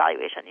private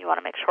evaluation, you want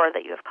to make sure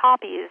that you have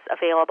copies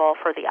available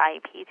for the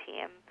IEP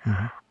team.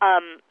 Mm-hmm.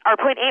 Our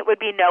point 8 would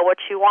be know what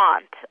you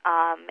want.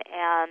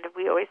 And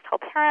we always tell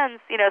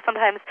parents,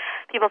 sometimes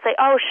people say,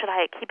 oh, should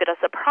I keep it a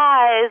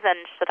surprise?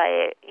 And should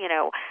I,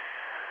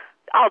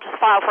 I'll just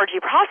file for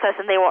due process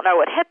and they won't know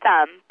what hit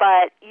them.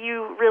 But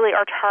you really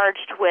are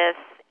charged with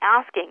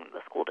asking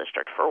the school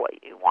district for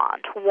what you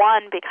want.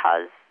 One,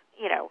 because,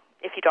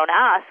 if you don't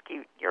ask,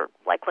 you're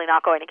likely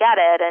not going to get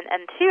it.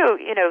 And two,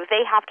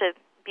 they have to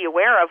be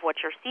aware of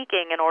what you're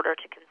seeking in order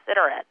to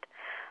consider it.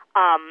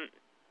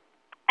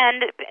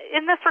 And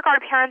in this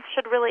regard, parents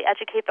should really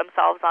educate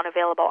themselves on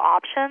available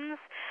options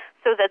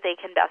so that they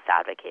can best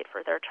advocate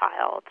for their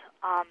child.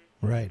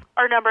 Right.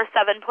 Our number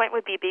 7 point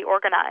would be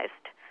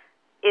organized.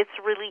 It's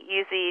really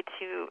easy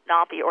to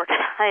not be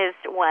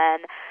organized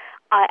when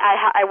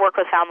I work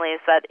with families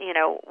that,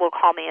 will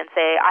call me and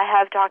say, I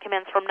have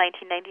documents from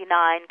 1999,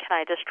 can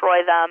I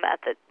destroy them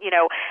at the,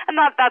 and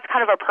that's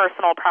kind of a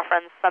personal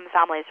preference. Some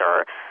families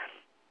are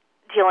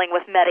dealing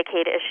with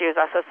Medicaid issues,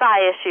 SSI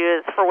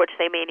issues, for which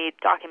they may need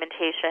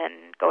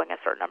documentation going a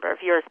certain number of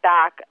years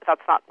back.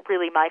 That's not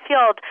really my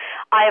field.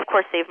 I, of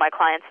course, save my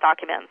clients'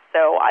 documents,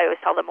 so I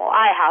always tell them, well,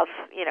 I have,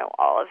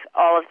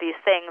 all of these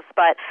things.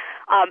 But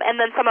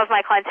and then some of my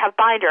clients have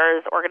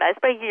binders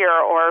organized by year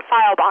or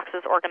file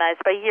boxes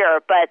organized by year.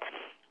 But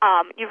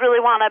you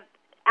really want to,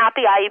 at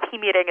the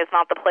IEP meeting is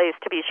not the place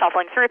to be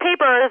shuffling through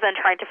papers and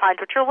trying to find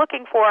what you're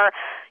looking for.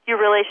 You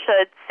really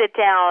should sit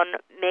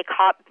down, make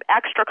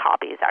extra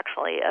copies,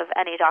 actually, of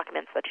any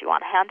documents that you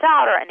want to hand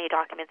out or any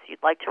documents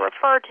you'd like to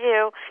refer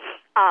to.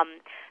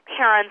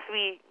 Parents,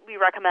 we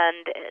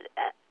recommend,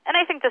 and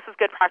I think this is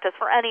good practice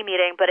for any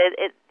meeting, but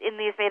in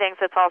these meetings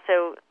it's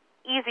also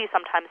easy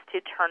sometimes to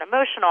turn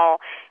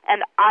emotional,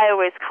 and I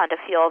always kind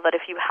of feel that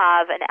if you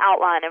have an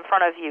outline in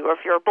front of you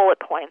of your bullet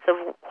points of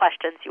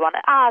questions you want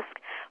to ask,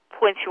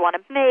 points you want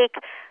to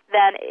make,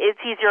 then it's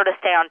easier to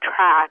stay on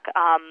track,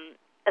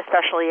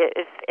 especially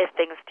if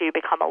things do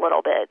become a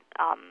little bit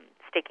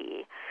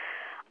sticky.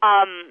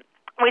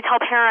 We tell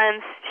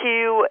parents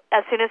to,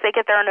 as soon as they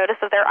get their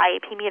notice of their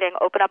IEP meeting,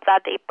 open up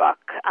that date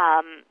book.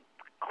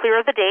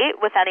 Clear the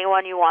date with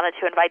anyone you wanted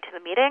to invite to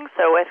the meeting.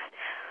 So if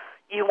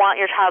you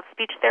want your child's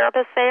speech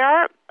therapist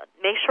there,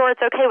 make sure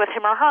it's okay with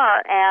him or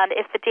her. And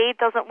if the date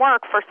doesn't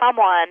work for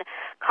someone,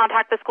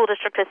 contact the school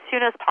district as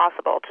soon as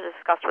possible to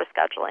discuss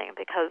rescheduling,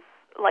 because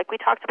like we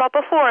talked about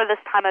before,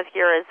 this time of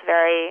year is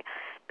very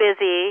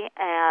busy,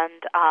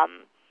 and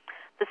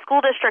the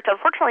school district,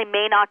 unfortunately,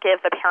 may not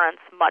give the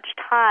parents much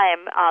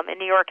time. In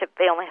New York,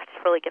 they only have to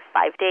really give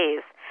 5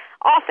 days.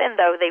 Often,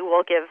 though, they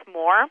will give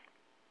more.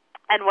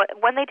 And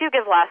when they do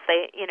give less,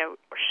 they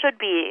should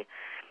be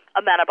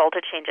amenable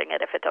to changing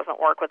it if it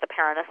doesn't work with the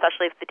parent,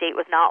 especially if the date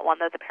was not one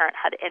that the parent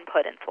had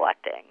input in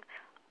selecting.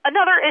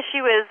 Another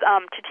issue is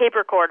to tape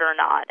record or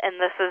not,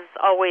 and this is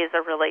always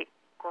a really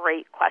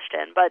great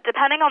question. But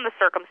depending on the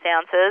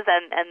circumstances,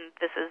 and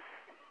this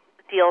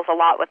deals a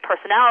lot with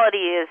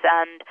personalities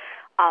and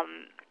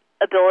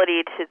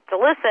ability to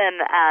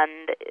listen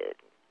and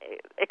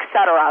et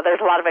cetera.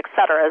 There's a lot of et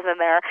ceteras in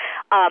there.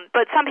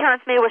 But some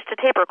parents may wish to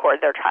tape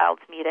record their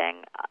child's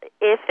meeting.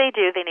 If they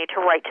do, they need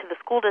to write to the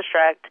school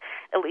district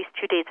at least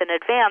 2 days in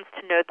advance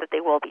to note that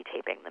they will be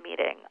taping the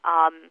meeting.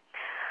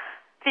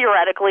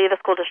 Theoretically, the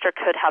school district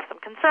could have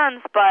some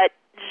concerns, but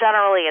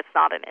generally it's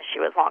not an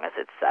issue as long as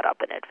it's set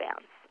up in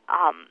advance.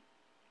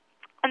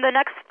 And the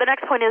next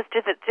point is,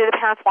 do the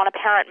parents want a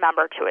parent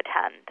member to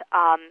attend?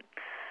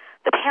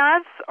 The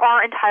parents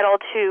are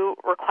entitled to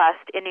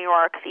request in New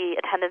York the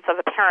attendance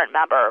of a parent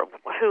member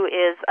who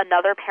is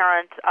another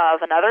parent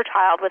of another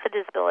child with a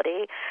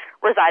disability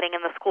residing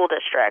in the school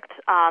district.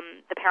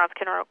 The parents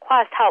can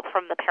request help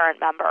from the parent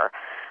member.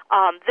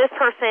 This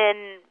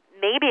person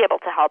may be able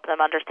to help them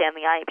understand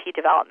the IEP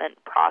development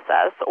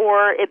process,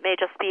 or it may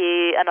just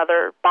be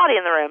another body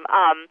in the room.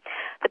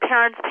 The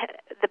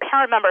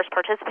parent member's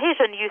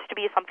participation used to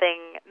be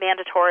something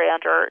mandatory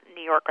under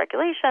New York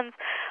regulations,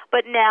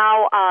 but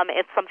now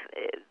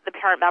the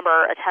parent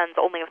member attends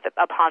only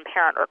upon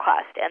parent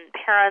request. And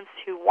parents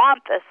who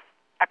want this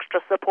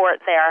extra support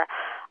there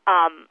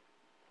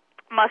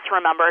must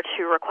remember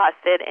to request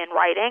it in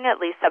writing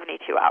at least 72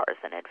 hours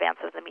in advance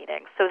of the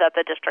meeting so that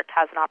the district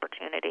has an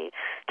opportunity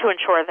to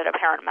ensure that a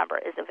parent member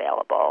is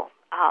available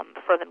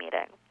for the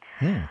meeting.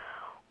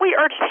 We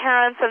urge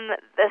parents, and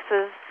this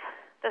is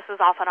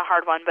often a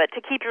hard one, but to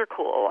keep your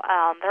cool.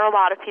 There are a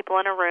lot of people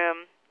in a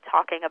room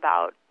talking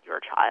about your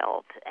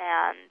child,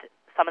 and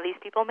some of these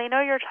people may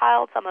know your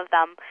child, some of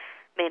them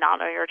may not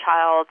know your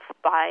child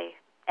by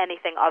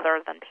anything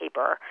other than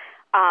paper.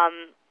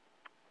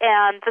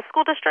 And the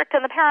school district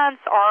and the parents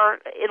are,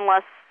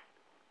 unless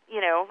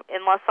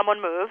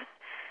someone moves,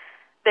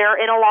 they're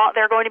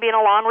going to be in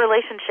a long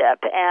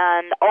relationship,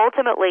 and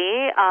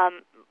ultimately,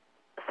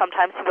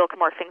 sometimes people can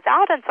work things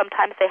out, and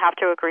sometimes they have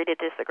to agree to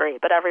disagree.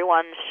 But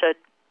everyone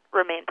should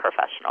remain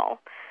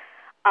professional.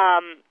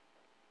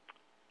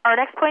 Our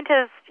next point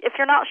is, if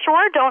you're not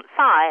sure, don't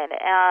sign.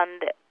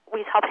 And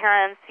we tell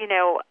parents,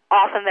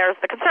 often there's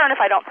the concern, if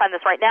I don't sign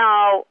this right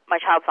now, my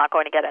child's not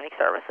going to get any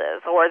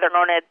services, or they're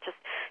going to just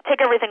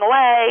take everything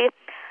away.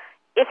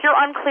 If you're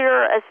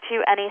unclear as to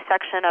any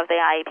section of the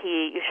IEP,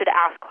 you should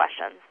ask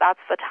questions.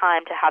 That's the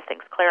time to have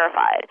things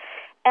clarified.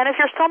 And if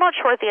you're still not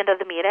sure at the end of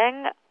the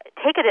meeting,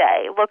 take a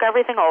day, look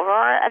everything over,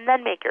 and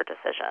then make your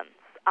decisions.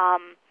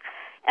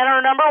 And our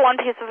number one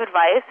piece of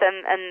advice,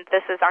 and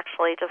this is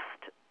actually just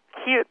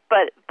cute,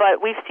 but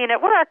we've seen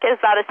it work, is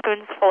that a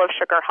spoonful of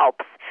sugar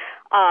helps.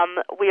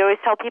 We always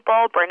tell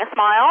people, bring a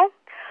smile,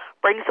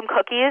 bring some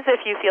cookies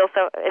if you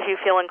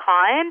feel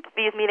inclined.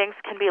 These meetings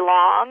can be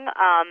long.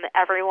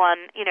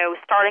 Everyone,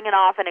 starting it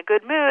off in a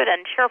good mood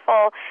and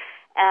cheerful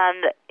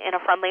and in a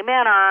friendly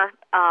manner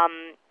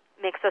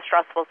makes a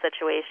stressful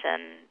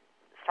situation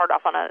start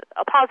off on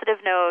a positive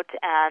note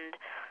and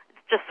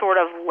just sort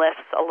of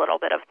lifts a little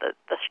bit of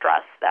the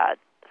stress that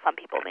some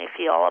people may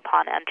feel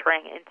upon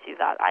entering into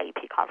that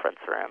IEP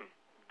conference room.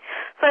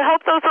 So I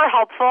hope those were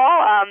helpful.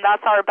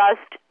 That's our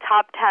best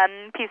top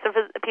 10 pieces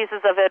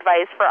of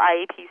advice for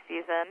IEP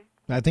season.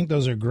 I think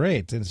those are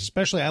great. And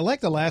especially, I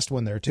like the last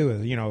one there,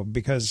 too,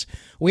 because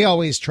we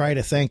always try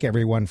to thank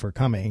everyone for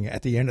coming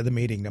at the end of the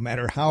meeting, no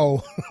matter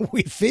how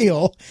we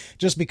feel,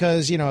 just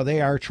because,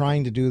 they are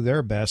trying to do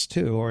their best,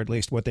 too, or at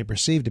least what they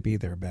perceive to be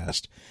their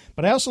best.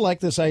 But I also like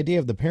this idea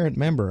of the parent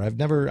member.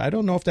 I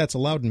don't know if that's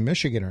allowed in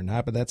Michigan or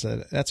not, but that's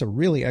a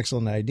really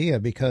excellent idea,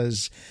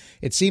 because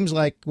it seems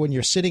like when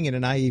you're sitting in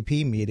an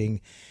IEP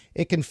meeting,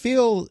 it can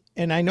feel,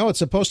 and I know it's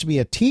supposed to be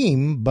a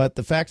team, but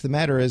the fact of the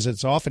matter is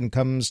it often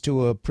comes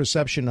to a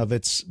perception of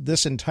it's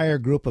this entire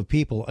group of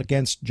people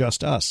against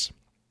just us.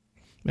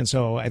 And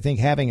so I think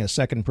having a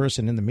second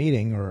person in the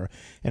meeting or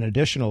an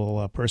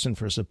additional person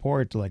for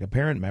support, like a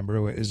parent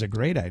member, is a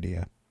great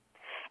idea.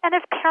 And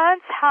if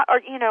parents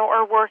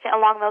are working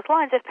along those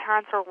lines, if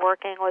parents are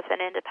working with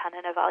an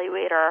independent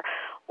evaluator,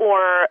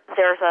 or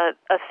there's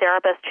a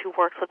therapist who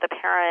works with the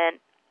parent,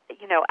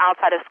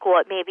 outside of school,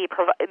 it may be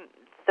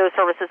those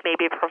services may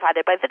be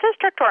provided by the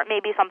district, or it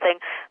may be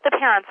something the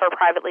parents are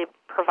privately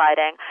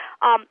providing.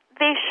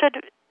 They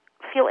should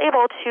feel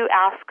able to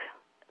ask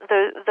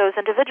those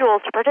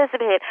individuals to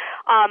participate.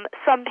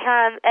 Some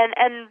parents,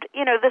 and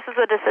this is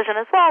a decision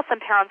as well,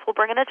 some parents will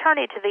bring an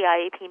attorney to the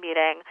IEP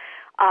meeting.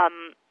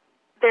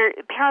 Their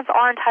parents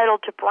are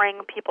entitled to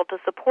bring people to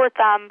support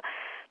them,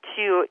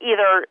 to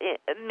either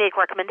make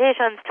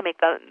recommendations to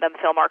make them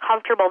feel more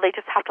comfortable. They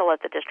just have to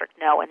let the district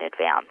know in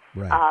advance.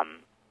 Right.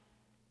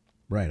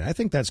 Right. I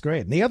think that's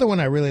great. And the other one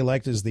I really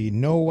liked is the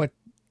know what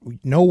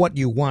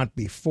you want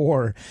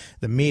before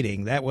the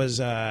meeting. That was,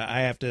 I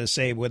have to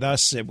say, with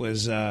us, it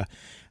was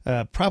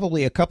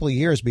probably a couple of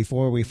years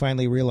before we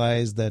finally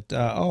realized that,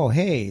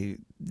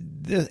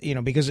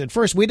 because at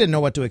first we didn't know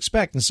what to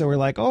expect. And so we're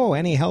like,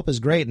 any help is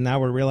great. And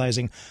now we're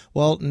realizing,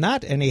 well,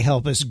 not any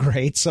help is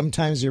great.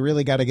 Sometimes you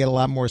really got to get a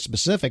lot more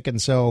specific.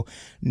 And so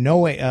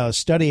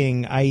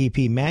studying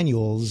IEP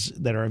manuals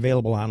that are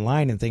available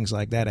online and things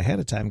like that ahead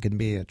of time can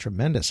be a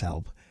tremendous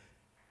help.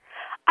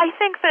 I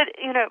think that,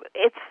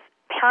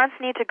 parents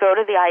need to go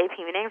to the IEP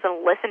meetings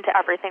and listen to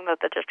everything that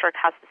the district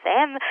has to say.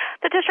 And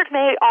the district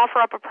may offer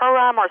up a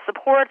program or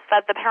supports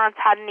that the parents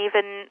hadn't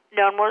even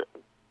known were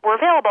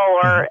available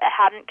or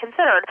hadn't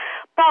considered.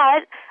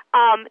 But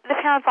the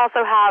parents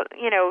also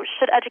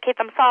should educate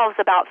themselves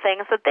about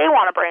things that they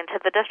want to bring to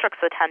the district's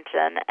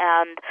attention.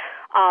 And,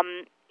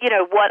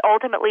 what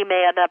ultimately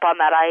may end up on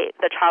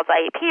the child's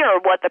IEP, or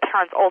what the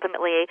parents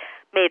ultimately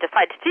may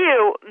decide to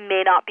do,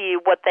 may not be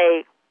what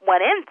they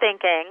went in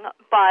thinking,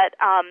 but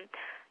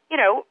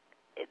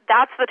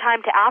that's the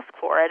time to ask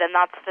for it, and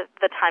that's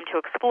the time to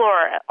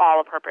explore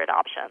all appropriate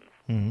options.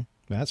 Mm-hmm.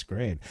 That's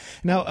great.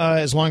 Now,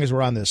 as long as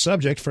we're on this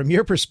subject, from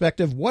your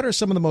perspective, what are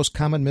some of the most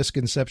common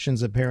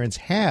misconceptions that parents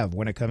have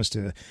when it comes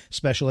to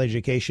special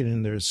education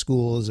in their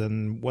schools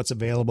and what's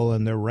available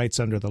and their rights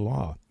under the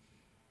law?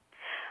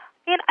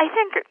 And I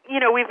think,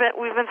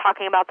 we've been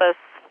talking about this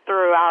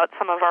throughout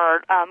some of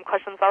our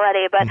questions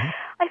already, but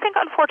I think,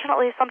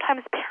 unfortunately,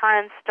 sometimes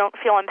parents don't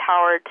feel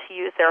empowered to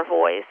use their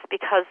voice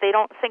because they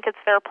don't think it's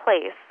their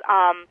place.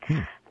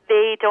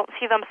 They don't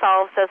see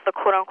themselves as the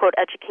quote-unquote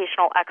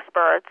educational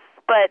experts.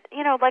 But,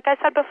 like I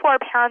said before,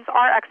 parents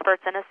are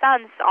experts in a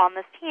sense on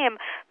this team.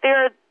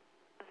 They're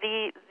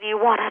the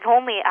one and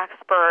only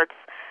experts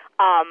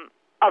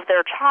of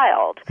their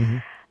child.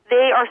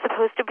 They are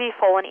supposed to be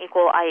full and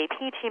equal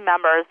IEP team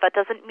members. That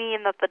doesn't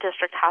mean that the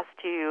district has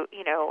to,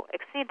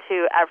 accede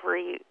to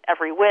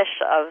every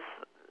wish of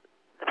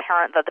the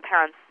parent that the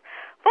parents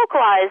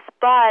vocalize,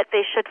 but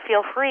they should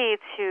feel free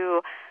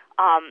to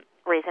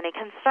raise any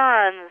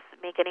concerns,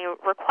 make any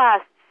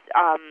requests,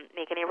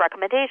 make any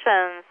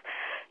recommendations.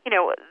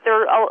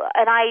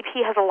 An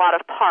IEP has a lot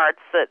of parts.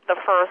 The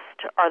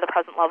first are the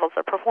present levels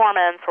of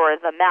performance, or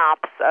the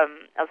MAPs,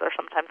 as they're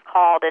sometimes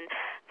called, and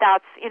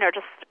that's,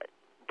 just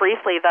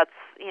briefly, that's,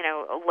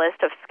 a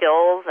list of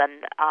skills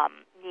and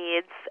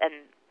needs, and,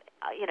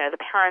 the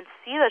parents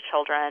see the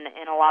children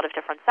in a lot of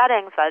different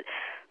settings that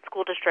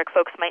school district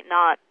folks might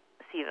not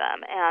see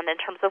them. And in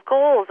terms of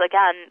goals,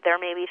 again,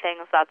 there may be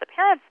things that the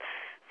parents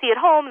see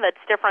at home that's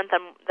different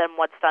than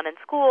what's done in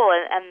school,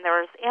 and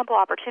there's ample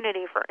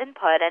opportunity for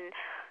input. And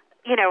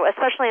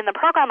especially in the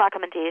program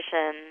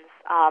recommendations,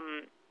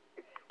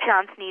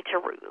 parents need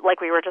to, like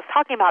we were just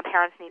talking about,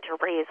 parents need to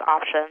raise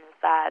options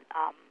that,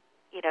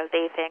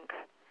 they think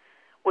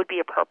would be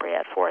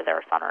appropriate for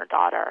their son or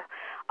daughter.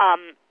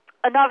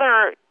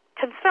 Another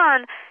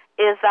concern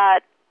is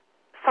that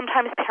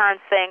sometimes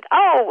parents think,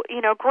 oh,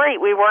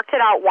 great, we worked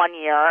it out 1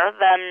 year,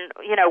 then,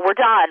 we're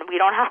done. We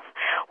don't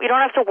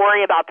have to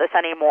worry about this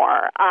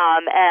anymore.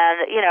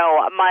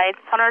 My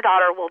son or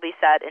daughter will be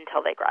set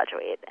until they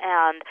graduate.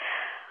 And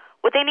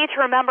what they need to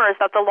remember is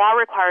that the law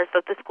requires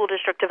that the school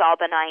district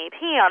develop an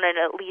IEP on an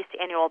at least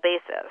annual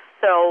basis.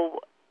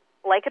 So,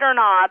 like it or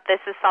not,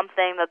 this is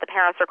something that the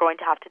parents are going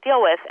to have to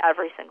deal with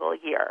every single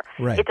year.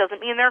 Right. It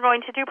doesn't mean they're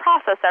going to do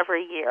process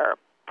every year,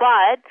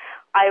 but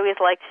I always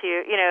like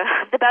to,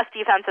 the best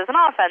defense is an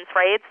offense,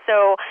 right?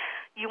 So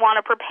you want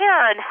to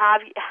prepare and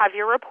have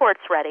your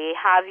reports ready,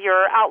 have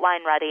your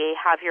outline ready,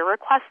 have your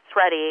requests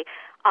ready,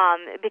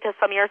 because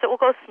some years it will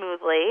go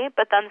smoothly,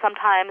 but then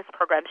sometimes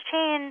programs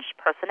change,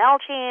 personnel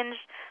change,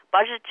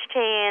 budgets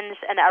change,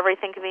 and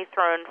everything can be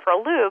thrown for a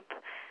loop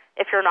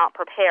if you're not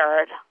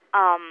prepared.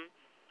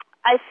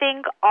 I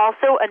think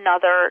also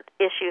another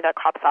issue that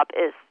crops up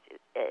is,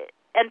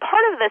 and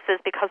part of this is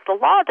because the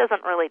law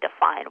doesn't really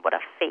define what a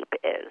FAPE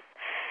is.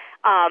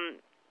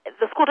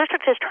 The school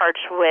district is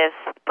charged with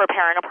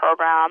preparing a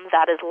program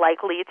that is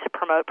likely to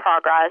promote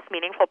progress,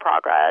 meaningful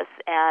progress,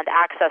 and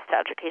access to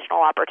educational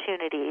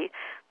opportunity.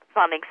 It's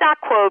not an exact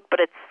quote, but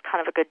it's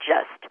kind of a good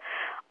gist.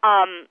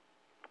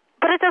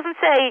 But it doesn't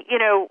say,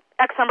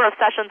 X number of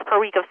sessions per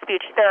week of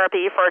speech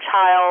therapy for a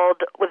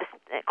child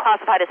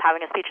classified as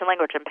having a speech and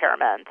language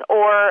impairment,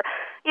 or,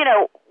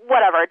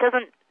 whatever. It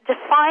doesn't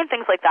define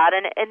things like that,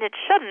 and it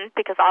shouldn't,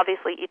 because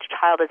obviously each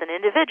child is an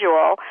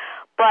individual,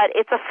 but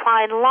it's a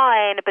fine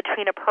line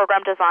between a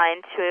program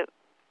designed to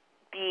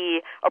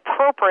be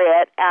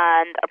appropriate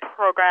and a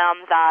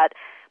program that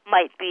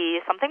might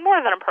be something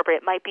more than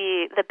appropriate, might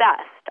be the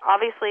best.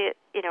 Obviously,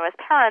 as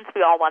parents,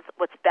 we all want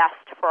what's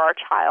best for our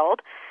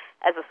child.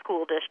 As a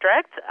school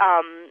district,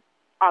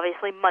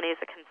 obviously money is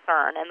a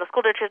concern, and the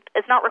school district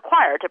is not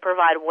required to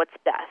provide what's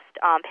best.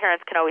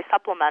 Parents can always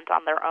supplement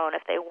on their own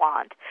if they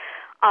want.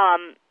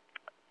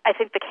 I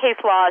think the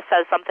case law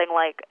says something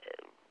like,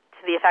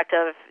 to the effect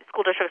of,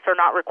 school districts are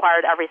not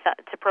required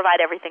to provide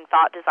everything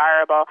thought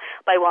desirable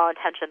by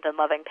well-intentioned and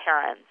loving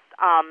parents.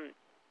 I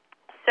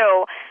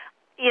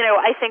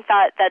think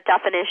that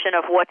definition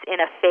of what's in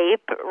a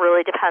FAPE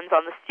really depends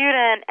on the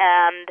student,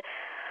 and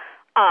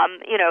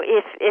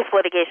if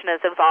litigation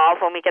is involved,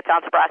 when we get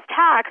down to brass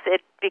tacks,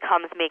 it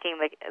becomes making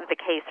the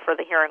case for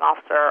the hearing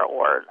officer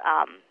or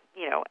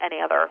any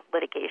other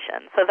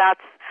litigation. So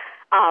that's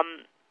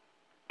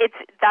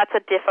a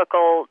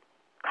difficult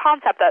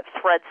concept that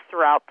threads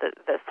throughout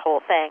this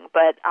whole thing.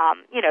 But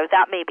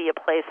that may be a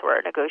place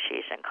where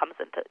negotiation comes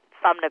into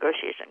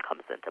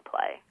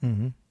play.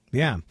 Mm-hmm.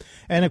 Yeah.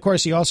 And, of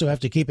course, you also have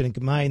to keep in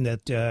mind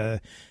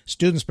that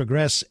students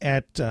progress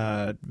at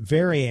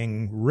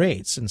varying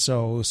rates. And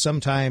so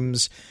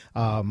sometimes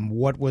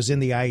what was in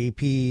the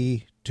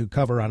IEP to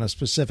cover on a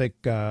specific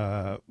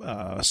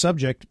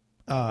subject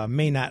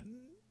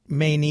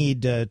may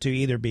need to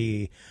either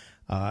be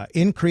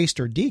increased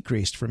or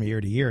decreased from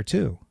year to year,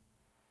 too.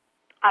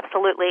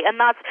 Absolutely. And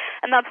that's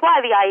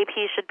why the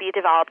IEP should be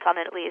developed on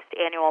an at least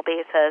annual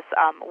basis,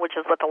 which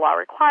is what the law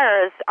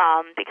requires,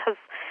 because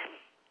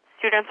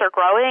students are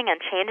growing and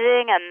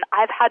changing, and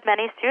I've had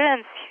many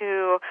students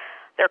who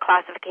their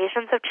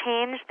classifications have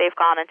changed. They've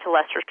gone into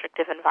less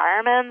restrictive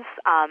environments.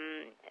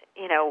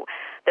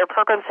 Their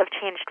programs have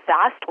changed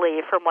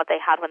vastly from what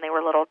they had when they were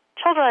little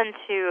children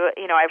to,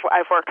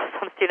 I've worked with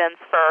some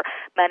students for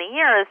many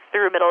years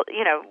through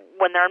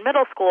when they're in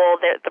middle school,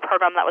 the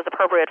program that was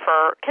appropriate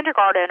for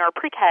kindergarten or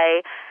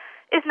pre-K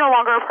is no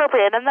longer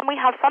appropriate. And then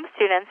we have some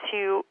students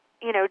who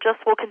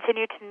just will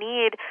continue to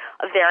need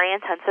a very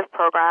intensive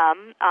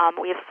program.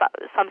 We have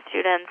some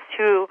students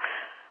who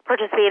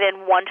participate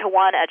in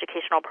one-to-one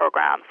educational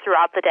programs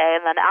throughout the day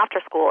and then after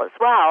school as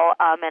well,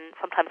 and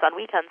sometimes on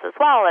weekends as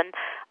well. And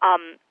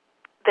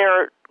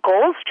their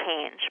goals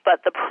change,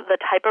 but the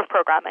type of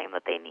programming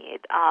that they need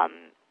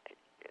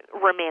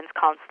remains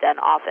constant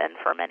often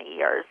for many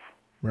years.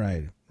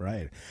 Right.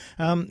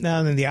 Now,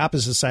 on the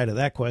opposite side of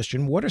that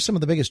question, what are some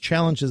of the biggest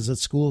challenges that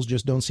schools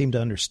just don't seem to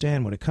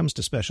understand when it comes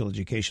to special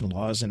education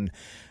laws and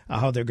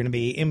how they're going to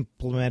be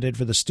implemented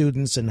for the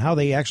students and how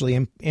they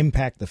actually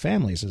impact the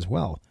families as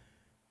well?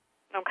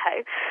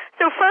 Okay.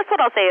 So first, what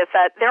I'll say is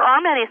that there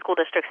are many school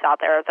districts out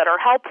there that are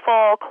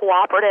helpful,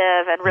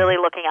 cooperative, and really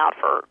looking out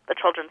for the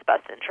children's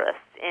best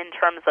interests in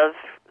terms of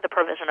the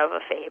provision of a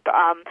FAPE.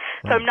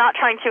 So I'm not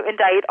trying to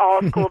indict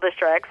all school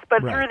districts, but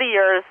through the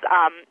years,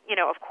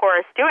 of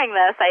course, doing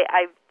this,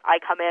 I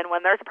come in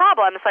when there's a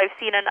problem. So I've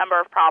seen a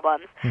number of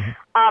problems.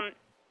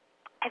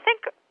 I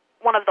think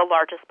one of the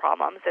largest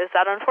problems is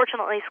that,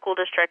 unfortunately, school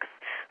districts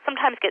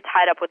sometimes get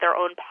tied up with their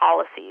own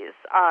policies,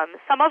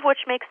 some of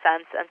which make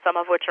sense and some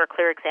of which are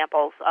clear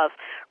examples of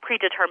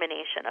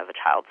predetermination of a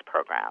child's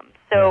program.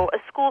 So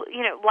a school,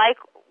 like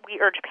we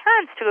urge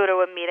parents to go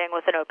to a meeting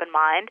with an open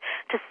mind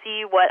to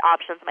see what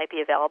options might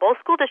be available,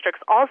 school districts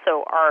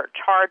also are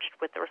charged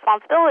with the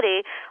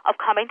responsibility of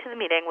coming to the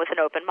meeting with an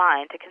open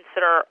mind to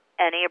consider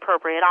any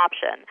appropriate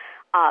option.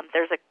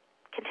 There's a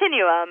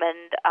continuum,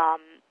 and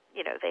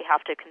they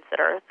have to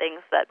consider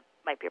things that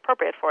might be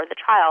appropriate for the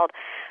child.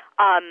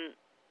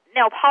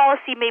 now,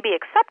 policy may be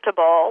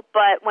acceptable,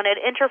 but when it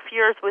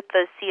interferes with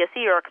the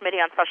CSE or Committee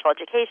on Special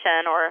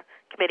Education or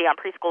Committee on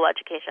Preschool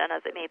Education,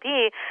 as it may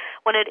be,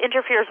 when it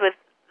interferes with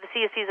the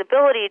CSE's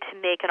ability to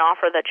make an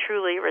offer that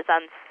truly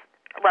represents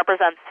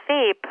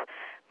FAPE,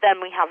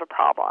 then we have a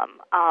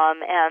problem.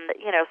 And,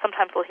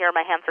 sometimes we'll hear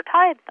my hands are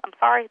tied. I'm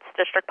sorry, it's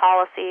district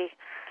policy,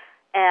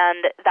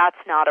 and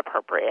that's not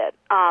appropriate.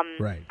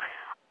 Right.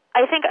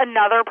 I think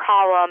another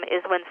problem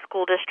is when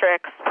school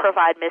districts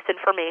provide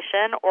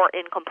misinformation or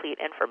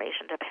incomplete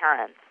information to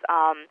parents,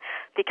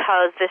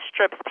 because this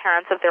strips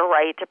parents of their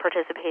right to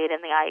participate in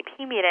the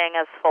IEP meeting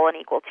as full and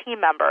equal team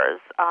members.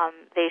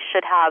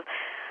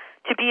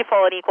 To be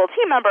full and equal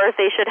team members,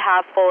 they should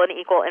have full and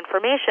equal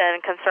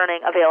information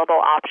concerning available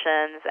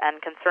options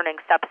and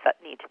concerning steps that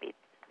need to be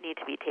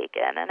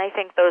taken. And I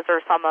think those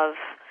are some of,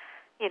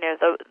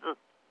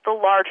 the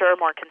larger,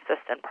 more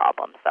consistent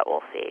problems that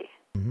we'll see.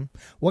 Mm-hmm.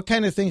 What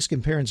kind of things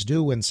can parents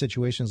do when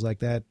situations like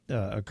that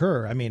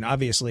occur? I mean,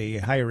 obviously,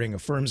 hiring a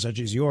firm such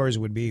as yours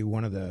would be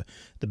one of the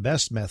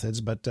best methods,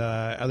 but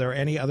are there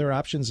any other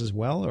options as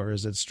well, or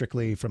is it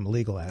strictly from a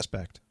legal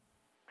aspect?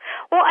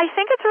 Well, I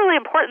think it's really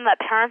important that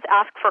parents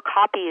ask for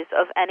copies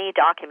of any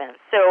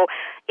documents. So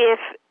if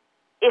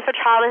a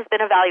child has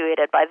been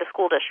evaluated by the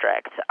school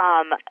district,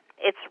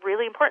 it's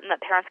really important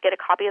that parents get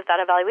a copy of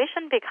that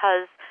evaluation,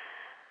 because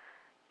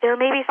there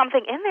may be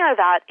something in there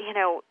that,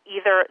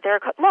 either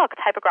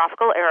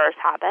typographical errors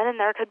happen, and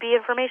there could be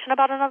information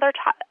about another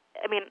child.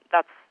 I mean,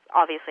 that's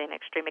obviously an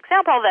extreme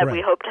example that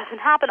we hope doesn't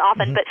happen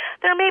often, but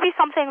there may be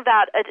something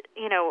that,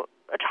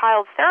 a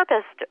child's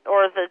therapist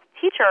or the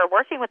teacher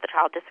working with the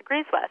child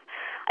disagrees with.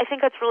 I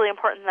think it's really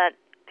important that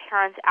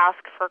parents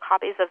ask for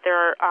copies of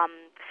their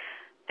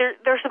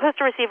they're supposed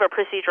to receive a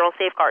procedural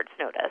safeguards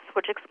notice,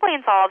 which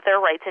explains all of their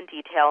rights in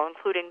detail,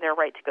 including their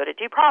right to go to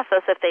due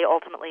process if they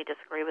ultimately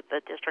disagree with the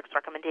district's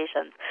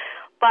recommendations.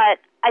 But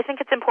I think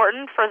it's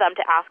important for them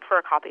to ask for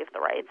a copy of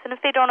the rights, and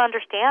if they don't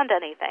understand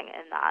anything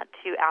in that,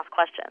 to ask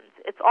questions.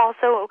 It's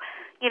also,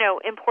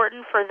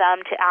 important for them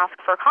to ask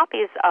for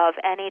copies of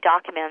any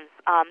documents.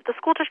 The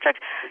school district,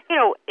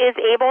 is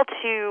able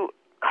to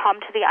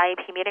come to the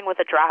IEP meeting with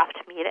a draft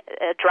of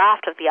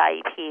the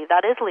IEP.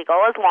 That is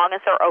legal as long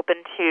as they're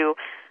open to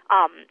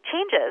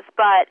changes.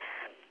 But,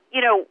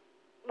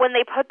 when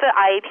they put the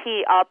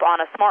IEP up on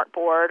a smart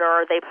board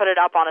or they put it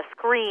up on a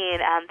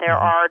screen and there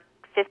are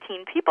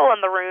 15 people in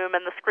the room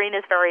and the screen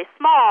is very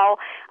small,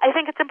 I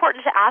think it's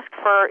important to ask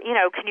for,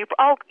 can you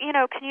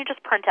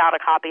just print out a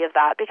copy of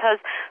that? Because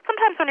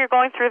sometimes when you're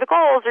going through the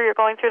goals or you're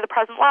going through the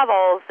present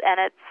levels and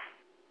it's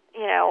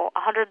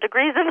 100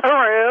 degrees in the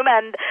room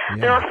and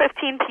there are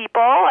 15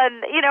 people,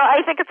 and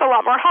I think it's a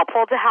lot more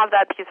helpful to have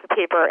that piece of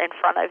paper in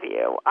front of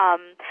you.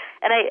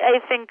 And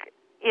I think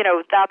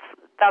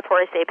that's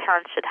where I say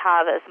parents should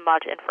have as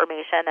much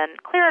information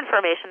and clear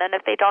information, and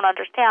if they don't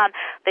understand,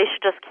 they should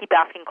just keep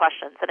asking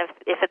questions. And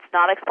if it's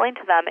not explained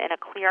to them in a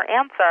clear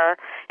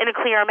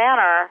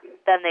manner,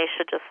 then they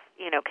should just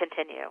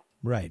continue.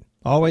 Right.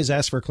 Always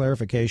ask for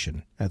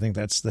clarification. I think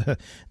that's the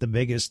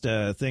biggest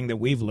thing that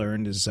we've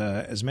learned is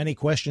as many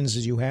questions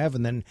as you have,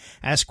 and then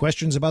ask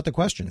questions about the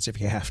questions if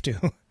you have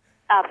to.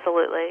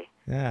 Absolutely.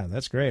 Yeah,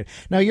 that's great.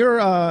 Now,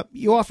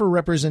 you offer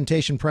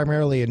representation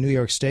primarily in New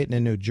York State and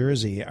in New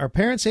Jersey. Are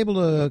parents able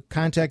to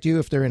contact you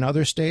if they're in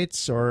other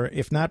states? Or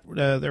if not,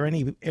 are there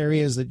any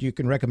areas that you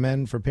can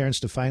recommend for parents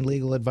to find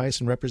legal advice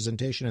and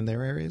representation in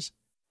their areas?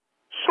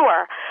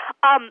 Sure.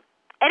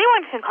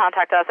 Anyone can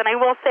contact us, and I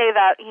will say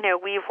that,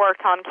 we've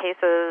worked on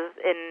cases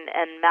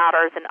and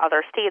matters in other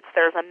states.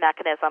 There's a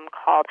mechanism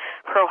called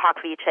Pro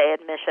Hoc Vice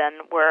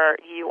admission, where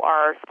you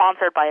are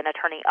sponsored by an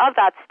attorney of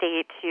that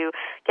state to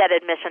get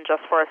admission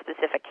just for a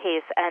specific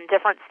case, and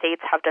different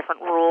states have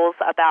different rules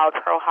about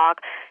Pro Hoc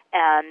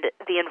and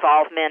the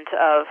involvement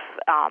of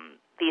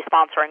the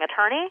sponsoring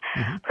attorney.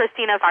 Mm-hmm.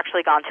 Christina's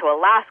actually gone to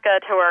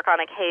Alaska to work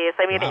on a case.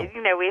 I mean,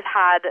 wow. We've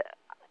had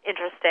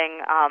interesting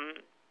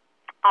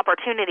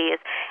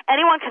opportunities.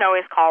 Anyone can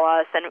always call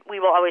us, and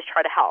we will always try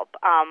to help.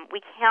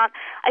 We can't.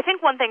 I think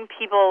one thing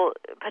people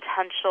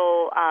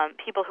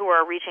who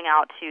are reaching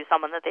out to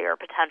someone that they are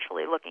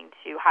potentially looking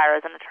to hire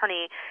as an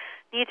attorney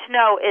need to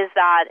know is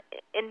that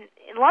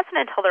unless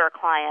and until they're a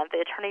client, the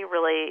attorney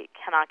really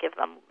cannot give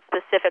them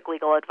specific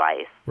legal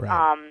advice. Right.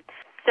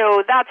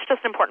 So that's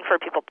just important for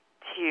people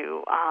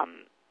to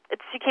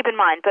keep in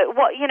mind. But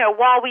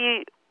while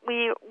we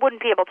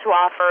wouldn't be able to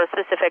offer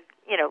specific,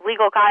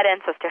 legal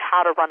guidance as to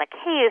how to run a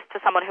case to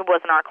someone who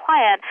wasn't our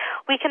client,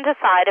 we can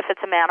decide if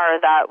it's a matter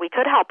that we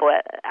could help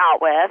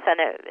out with, and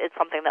it's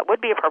something that would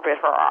be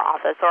appropriate for our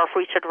office, or if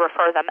we should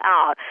refer them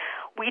out.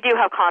 We do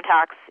have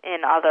contacts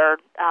in other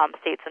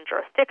states and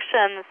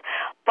jurisdictions,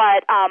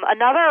 but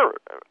another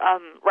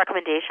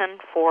recommendation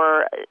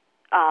for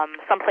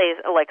someplace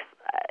like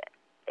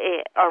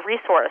a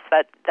resource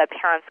that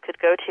parents could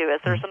go to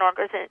is there's an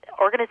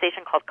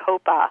organization called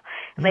COPA,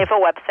 and they have a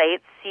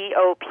website,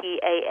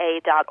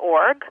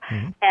 COPAA.org,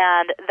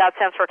 and that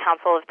stands for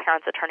Council of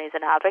Parents, Attorneys,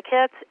 and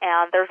Advocates,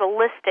 and there's a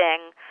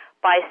listing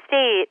by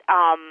state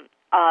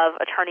of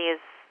attorneys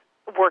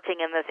working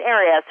in this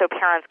area, so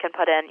parents can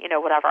put in,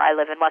 whatever, I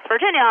live in West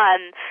Virginia,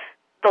 and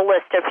the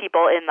list of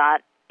people in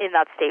that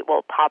state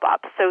will pop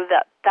up. So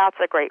that's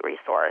a great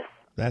resource.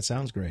 That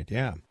sounds great,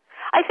 yeah.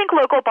 I think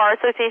local bar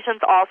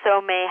associations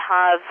also may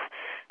have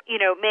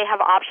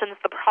options.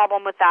 The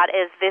problem with that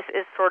is this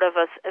is sort of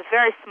a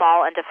very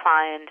small and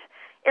defined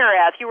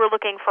area. If you were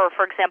looking for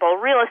example, a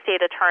real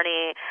estate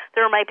attorney,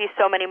 there might be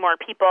so many more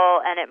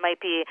people, and it might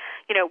be,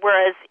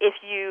 whereas if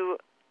you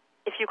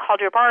called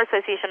your bar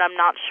association, I'm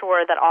not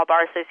sure that all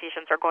bar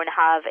associations are going to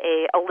have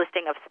a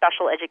listing of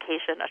special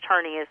education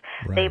attorneys.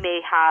 Right. They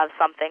may have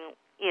something,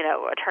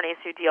 attorneys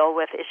who deal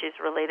with issues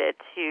related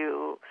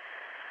to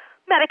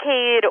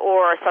Medicaid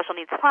or special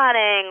needs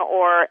planning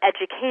or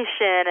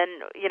education,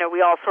 and, we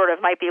all sort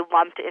of might be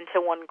lumped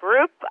into one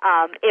group,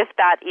 if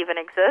that even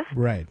exists.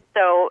 Right.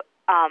 So,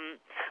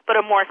 but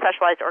a more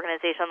specialized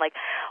organization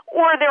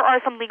or there are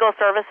some legal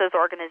services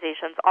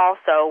organizations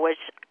also, which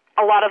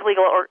a lot of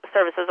legal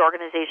services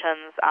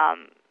organizations,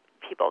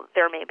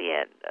 there may be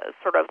a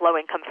sort of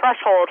low-income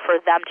threshold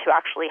for them to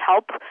actually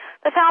help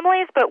the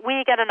families, but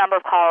we get a number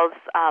of calls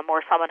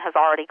where someone has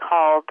already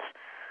called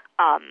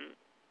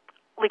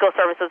legal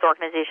services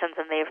organizations,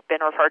 and they've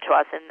been referred to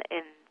us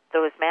in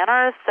those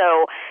manners.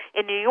 So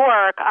in New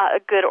York,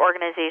 good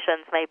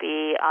organizations may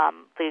be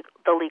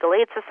the Legal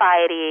Aid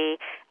Society,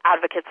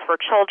 Advocates for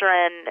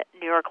Children,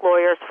 New York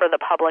Lawyers for the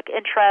Public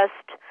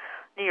Interest,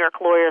 New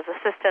York Lawyers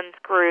Assistance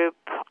Group.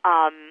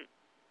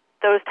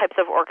 Those types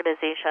of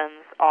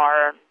organizations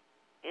are,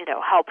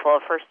 helpful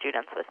for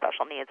students with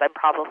special needs. I'm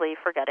probably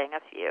forgetting a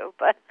few,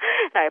 but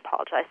I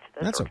apologize to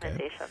those That's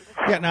organizations.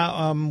 Okay. Yeah.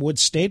 Now, would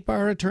state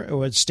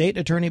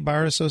attorney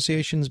bar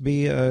associations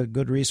be a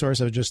good resource?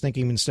 I was just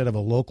thinking instead of a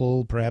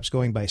local, perhaps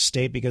going by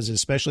state, because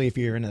especially if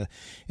you're in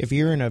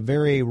a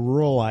very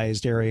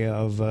ruralized area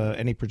of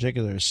any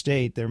particular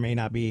state, there may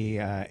not be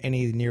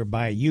any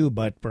nearby you,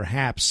 but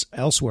perhaps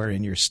elsewhere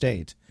in your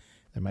state,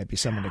 there might be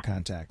someone to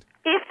contact.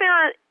 If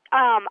there,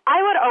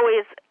 I would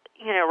always,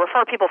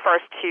 refer people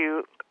first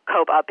to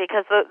COBA,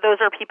 because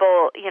those are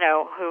people,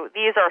 who,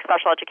 these are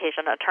special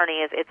education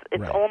attorneys. It's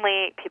Right.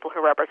 only people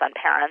who represent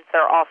parents.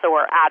 There also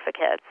are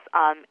advocates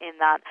in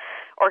that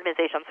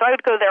organization. So I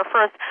would go there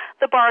first.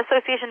 The Bar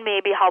Association may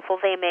be helpful.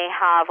 They may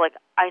have,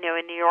 I know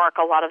in New York,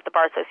 a lot of the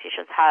bar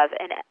associations have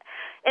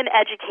an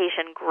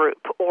education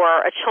group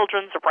or a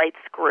children's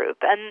rights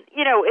group. And,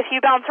 if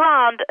you bounce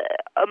around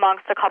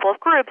amongst a couple of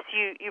groups,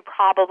 you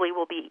probably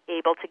will be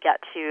able to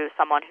get to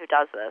someone who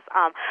does this.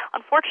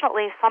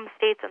 Unfortunately, some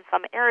states and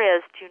some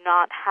areas do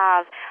not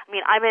have,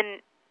 I'm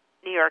in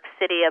New York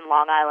City and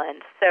Long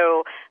Island,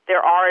 so there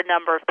are a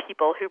number of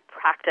people who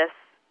practice,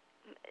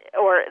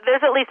 or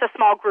there's at least a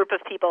small group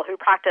of people who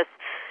practice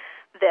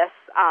this.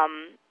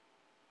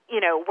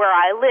 Where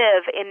I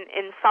live,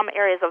 in some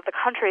areas of the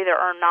country, there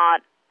are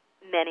not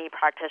many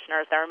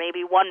practitioners. There may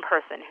be one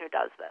person who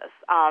does this.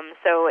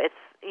 So it's,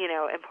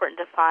 important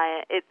to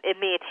find. It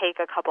may take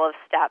a couple of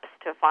steps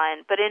to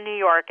find, but in New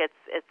York,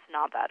 it's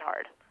not that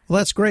hard. Well,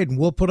 that's great. And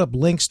we'll put up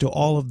links to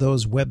all of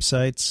those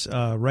websites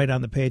right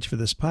on the page for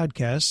this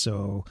podcast.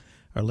 So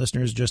our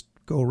listeners just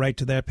go right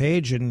to that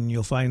page and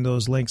you'll find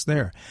those links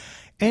there.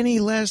 Any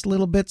last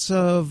little bits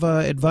of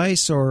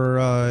advice, or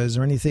is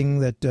there anything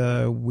that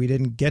we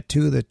didn't get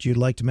to that you'd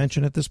like to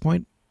mention at this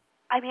point?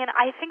 I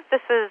think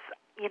this is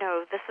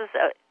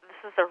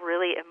a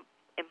really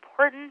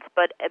important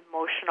but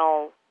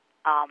emotional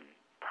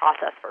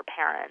process for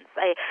parents.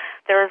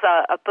 There's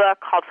a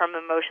book called From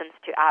Emotions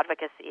to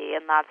Advocacy,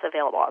 and that's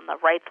available on the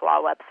Rights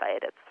Law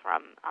website. It's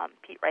from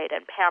Pete Wright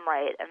and Pam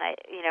Wright, and I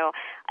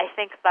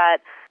think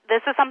that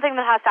this is something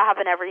that has to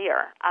happen every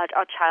year.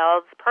 A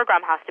child's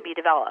program has to be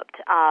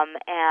developed,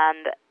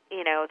 and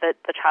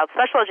the child's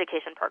special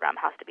education program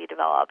has to be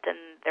developed, and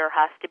there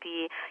has to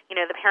be,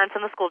 the parents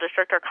in the school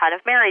district are kind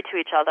of married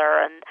to each other,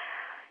 and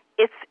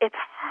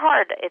it's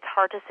hard. It's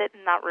hard to sit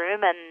in that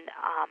room and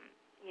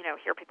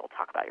hear people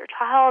talk about your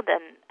child,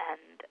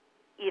 and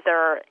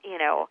either you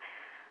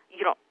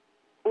don't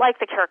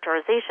like the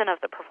characterization of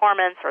the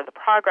performance or the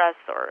progress,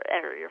 or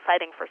you're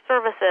fighting for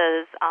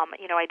services.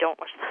 I don't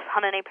wish this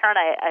on any parent.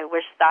 I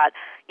wish that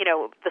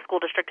the school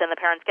district and the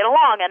parents get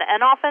along,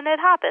 and often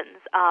it happens.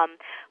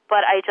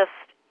 But I just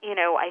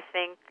I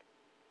think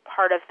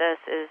part of this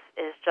is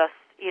just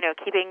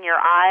keeping your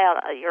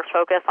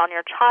focus on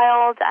your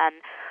child, and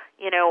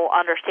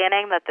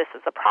understanding that this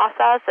is a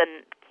process,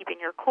 and keeping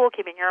your cool,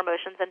 keeping your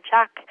emotions in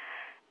check,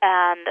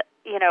 and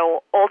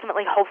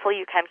ultimately, hopefully,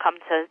 you can come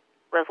to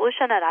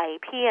resolution at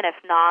IEP, and if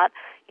not,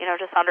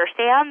 just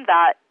understand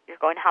that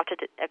you're going to have to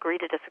agree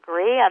to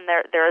disagree, and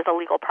there is a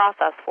legal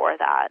process for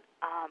that.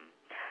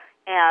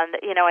 And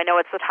I know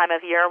it's the time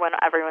of year when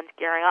everyone's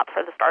gearing up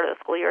for the start of the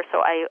school year,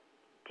 so I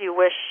do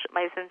wish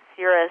my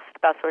sincerest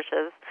best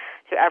wishes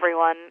to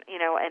everyone,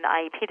 in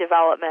IEP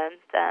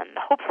development, and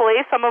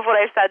hopefully some of what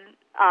I've said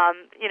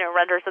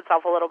renders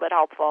itself a little bit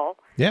helpful.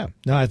 Yeah,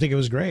 no, I think it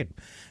was great.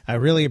 I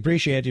really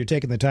appreciate you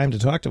taking the time to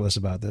talk to us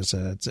about this.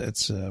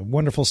 It's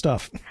wonderful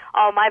stuff.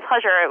 Oh, my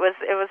pleasure. It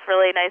was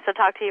really nice to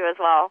talk to you as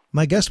well.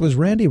 My guest was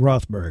Randy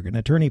Rothberg, an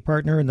attorney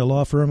partner in the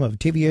law firm of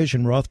Tiviash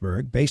and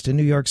Rothberg, based in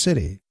New York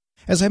City.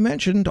 As I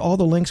mentioned, all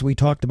the links we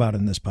talked about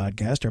in this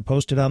podcast are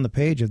posted on the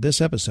page of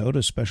this episode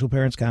of Special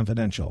Parents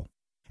Confidential.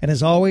 And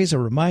as always, a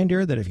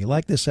reminder that if you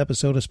like this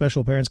episode of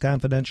Special Parents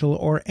Confidential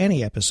or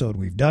any episode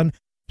we've done,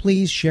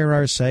 please share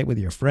our site with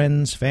your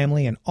friends,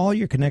 family, and all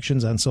your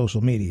connections on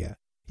social media.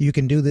 You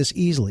can do this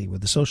easily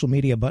with the social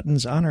media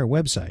buttons on our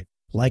website.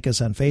 Like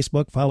us on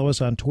Facebook, follow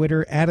us on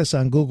Twitter, add us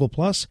on Google+,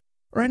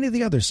 or any of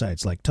the other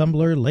sites like Tumblr,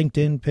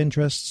 LinkedIn,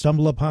 Pinterest,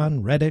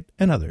 StumbleUpon, Reddit,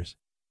 and others.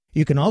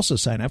 You can also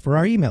sign up for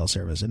our email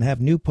service and have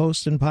new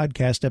posts and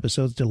podcast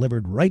episodes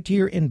delivered right to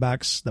your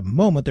inbox the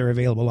moment they're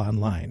available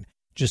online.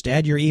 Just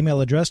add your email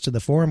address to the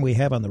form we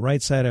have on the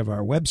right side of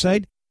our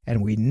website,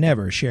 and we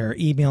never share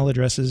email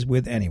addresses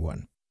with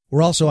anyone.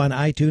 We're also on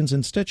iTunes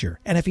and Stitcher,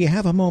 and if you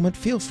have a moment,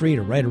 feel free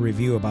to write a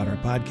review about our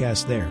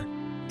podcast there.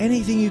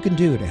 Anything you can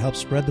do to help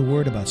spread the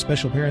word about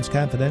Special Parents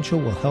Confidential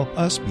will help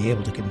us be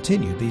able to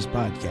continue these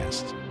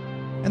podcasts.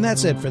 And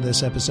that's it for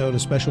this episode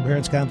of Special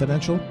Parents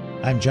Confidential.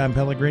 I'm John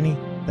Pellegrini.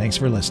 Thanks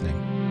for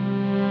listening.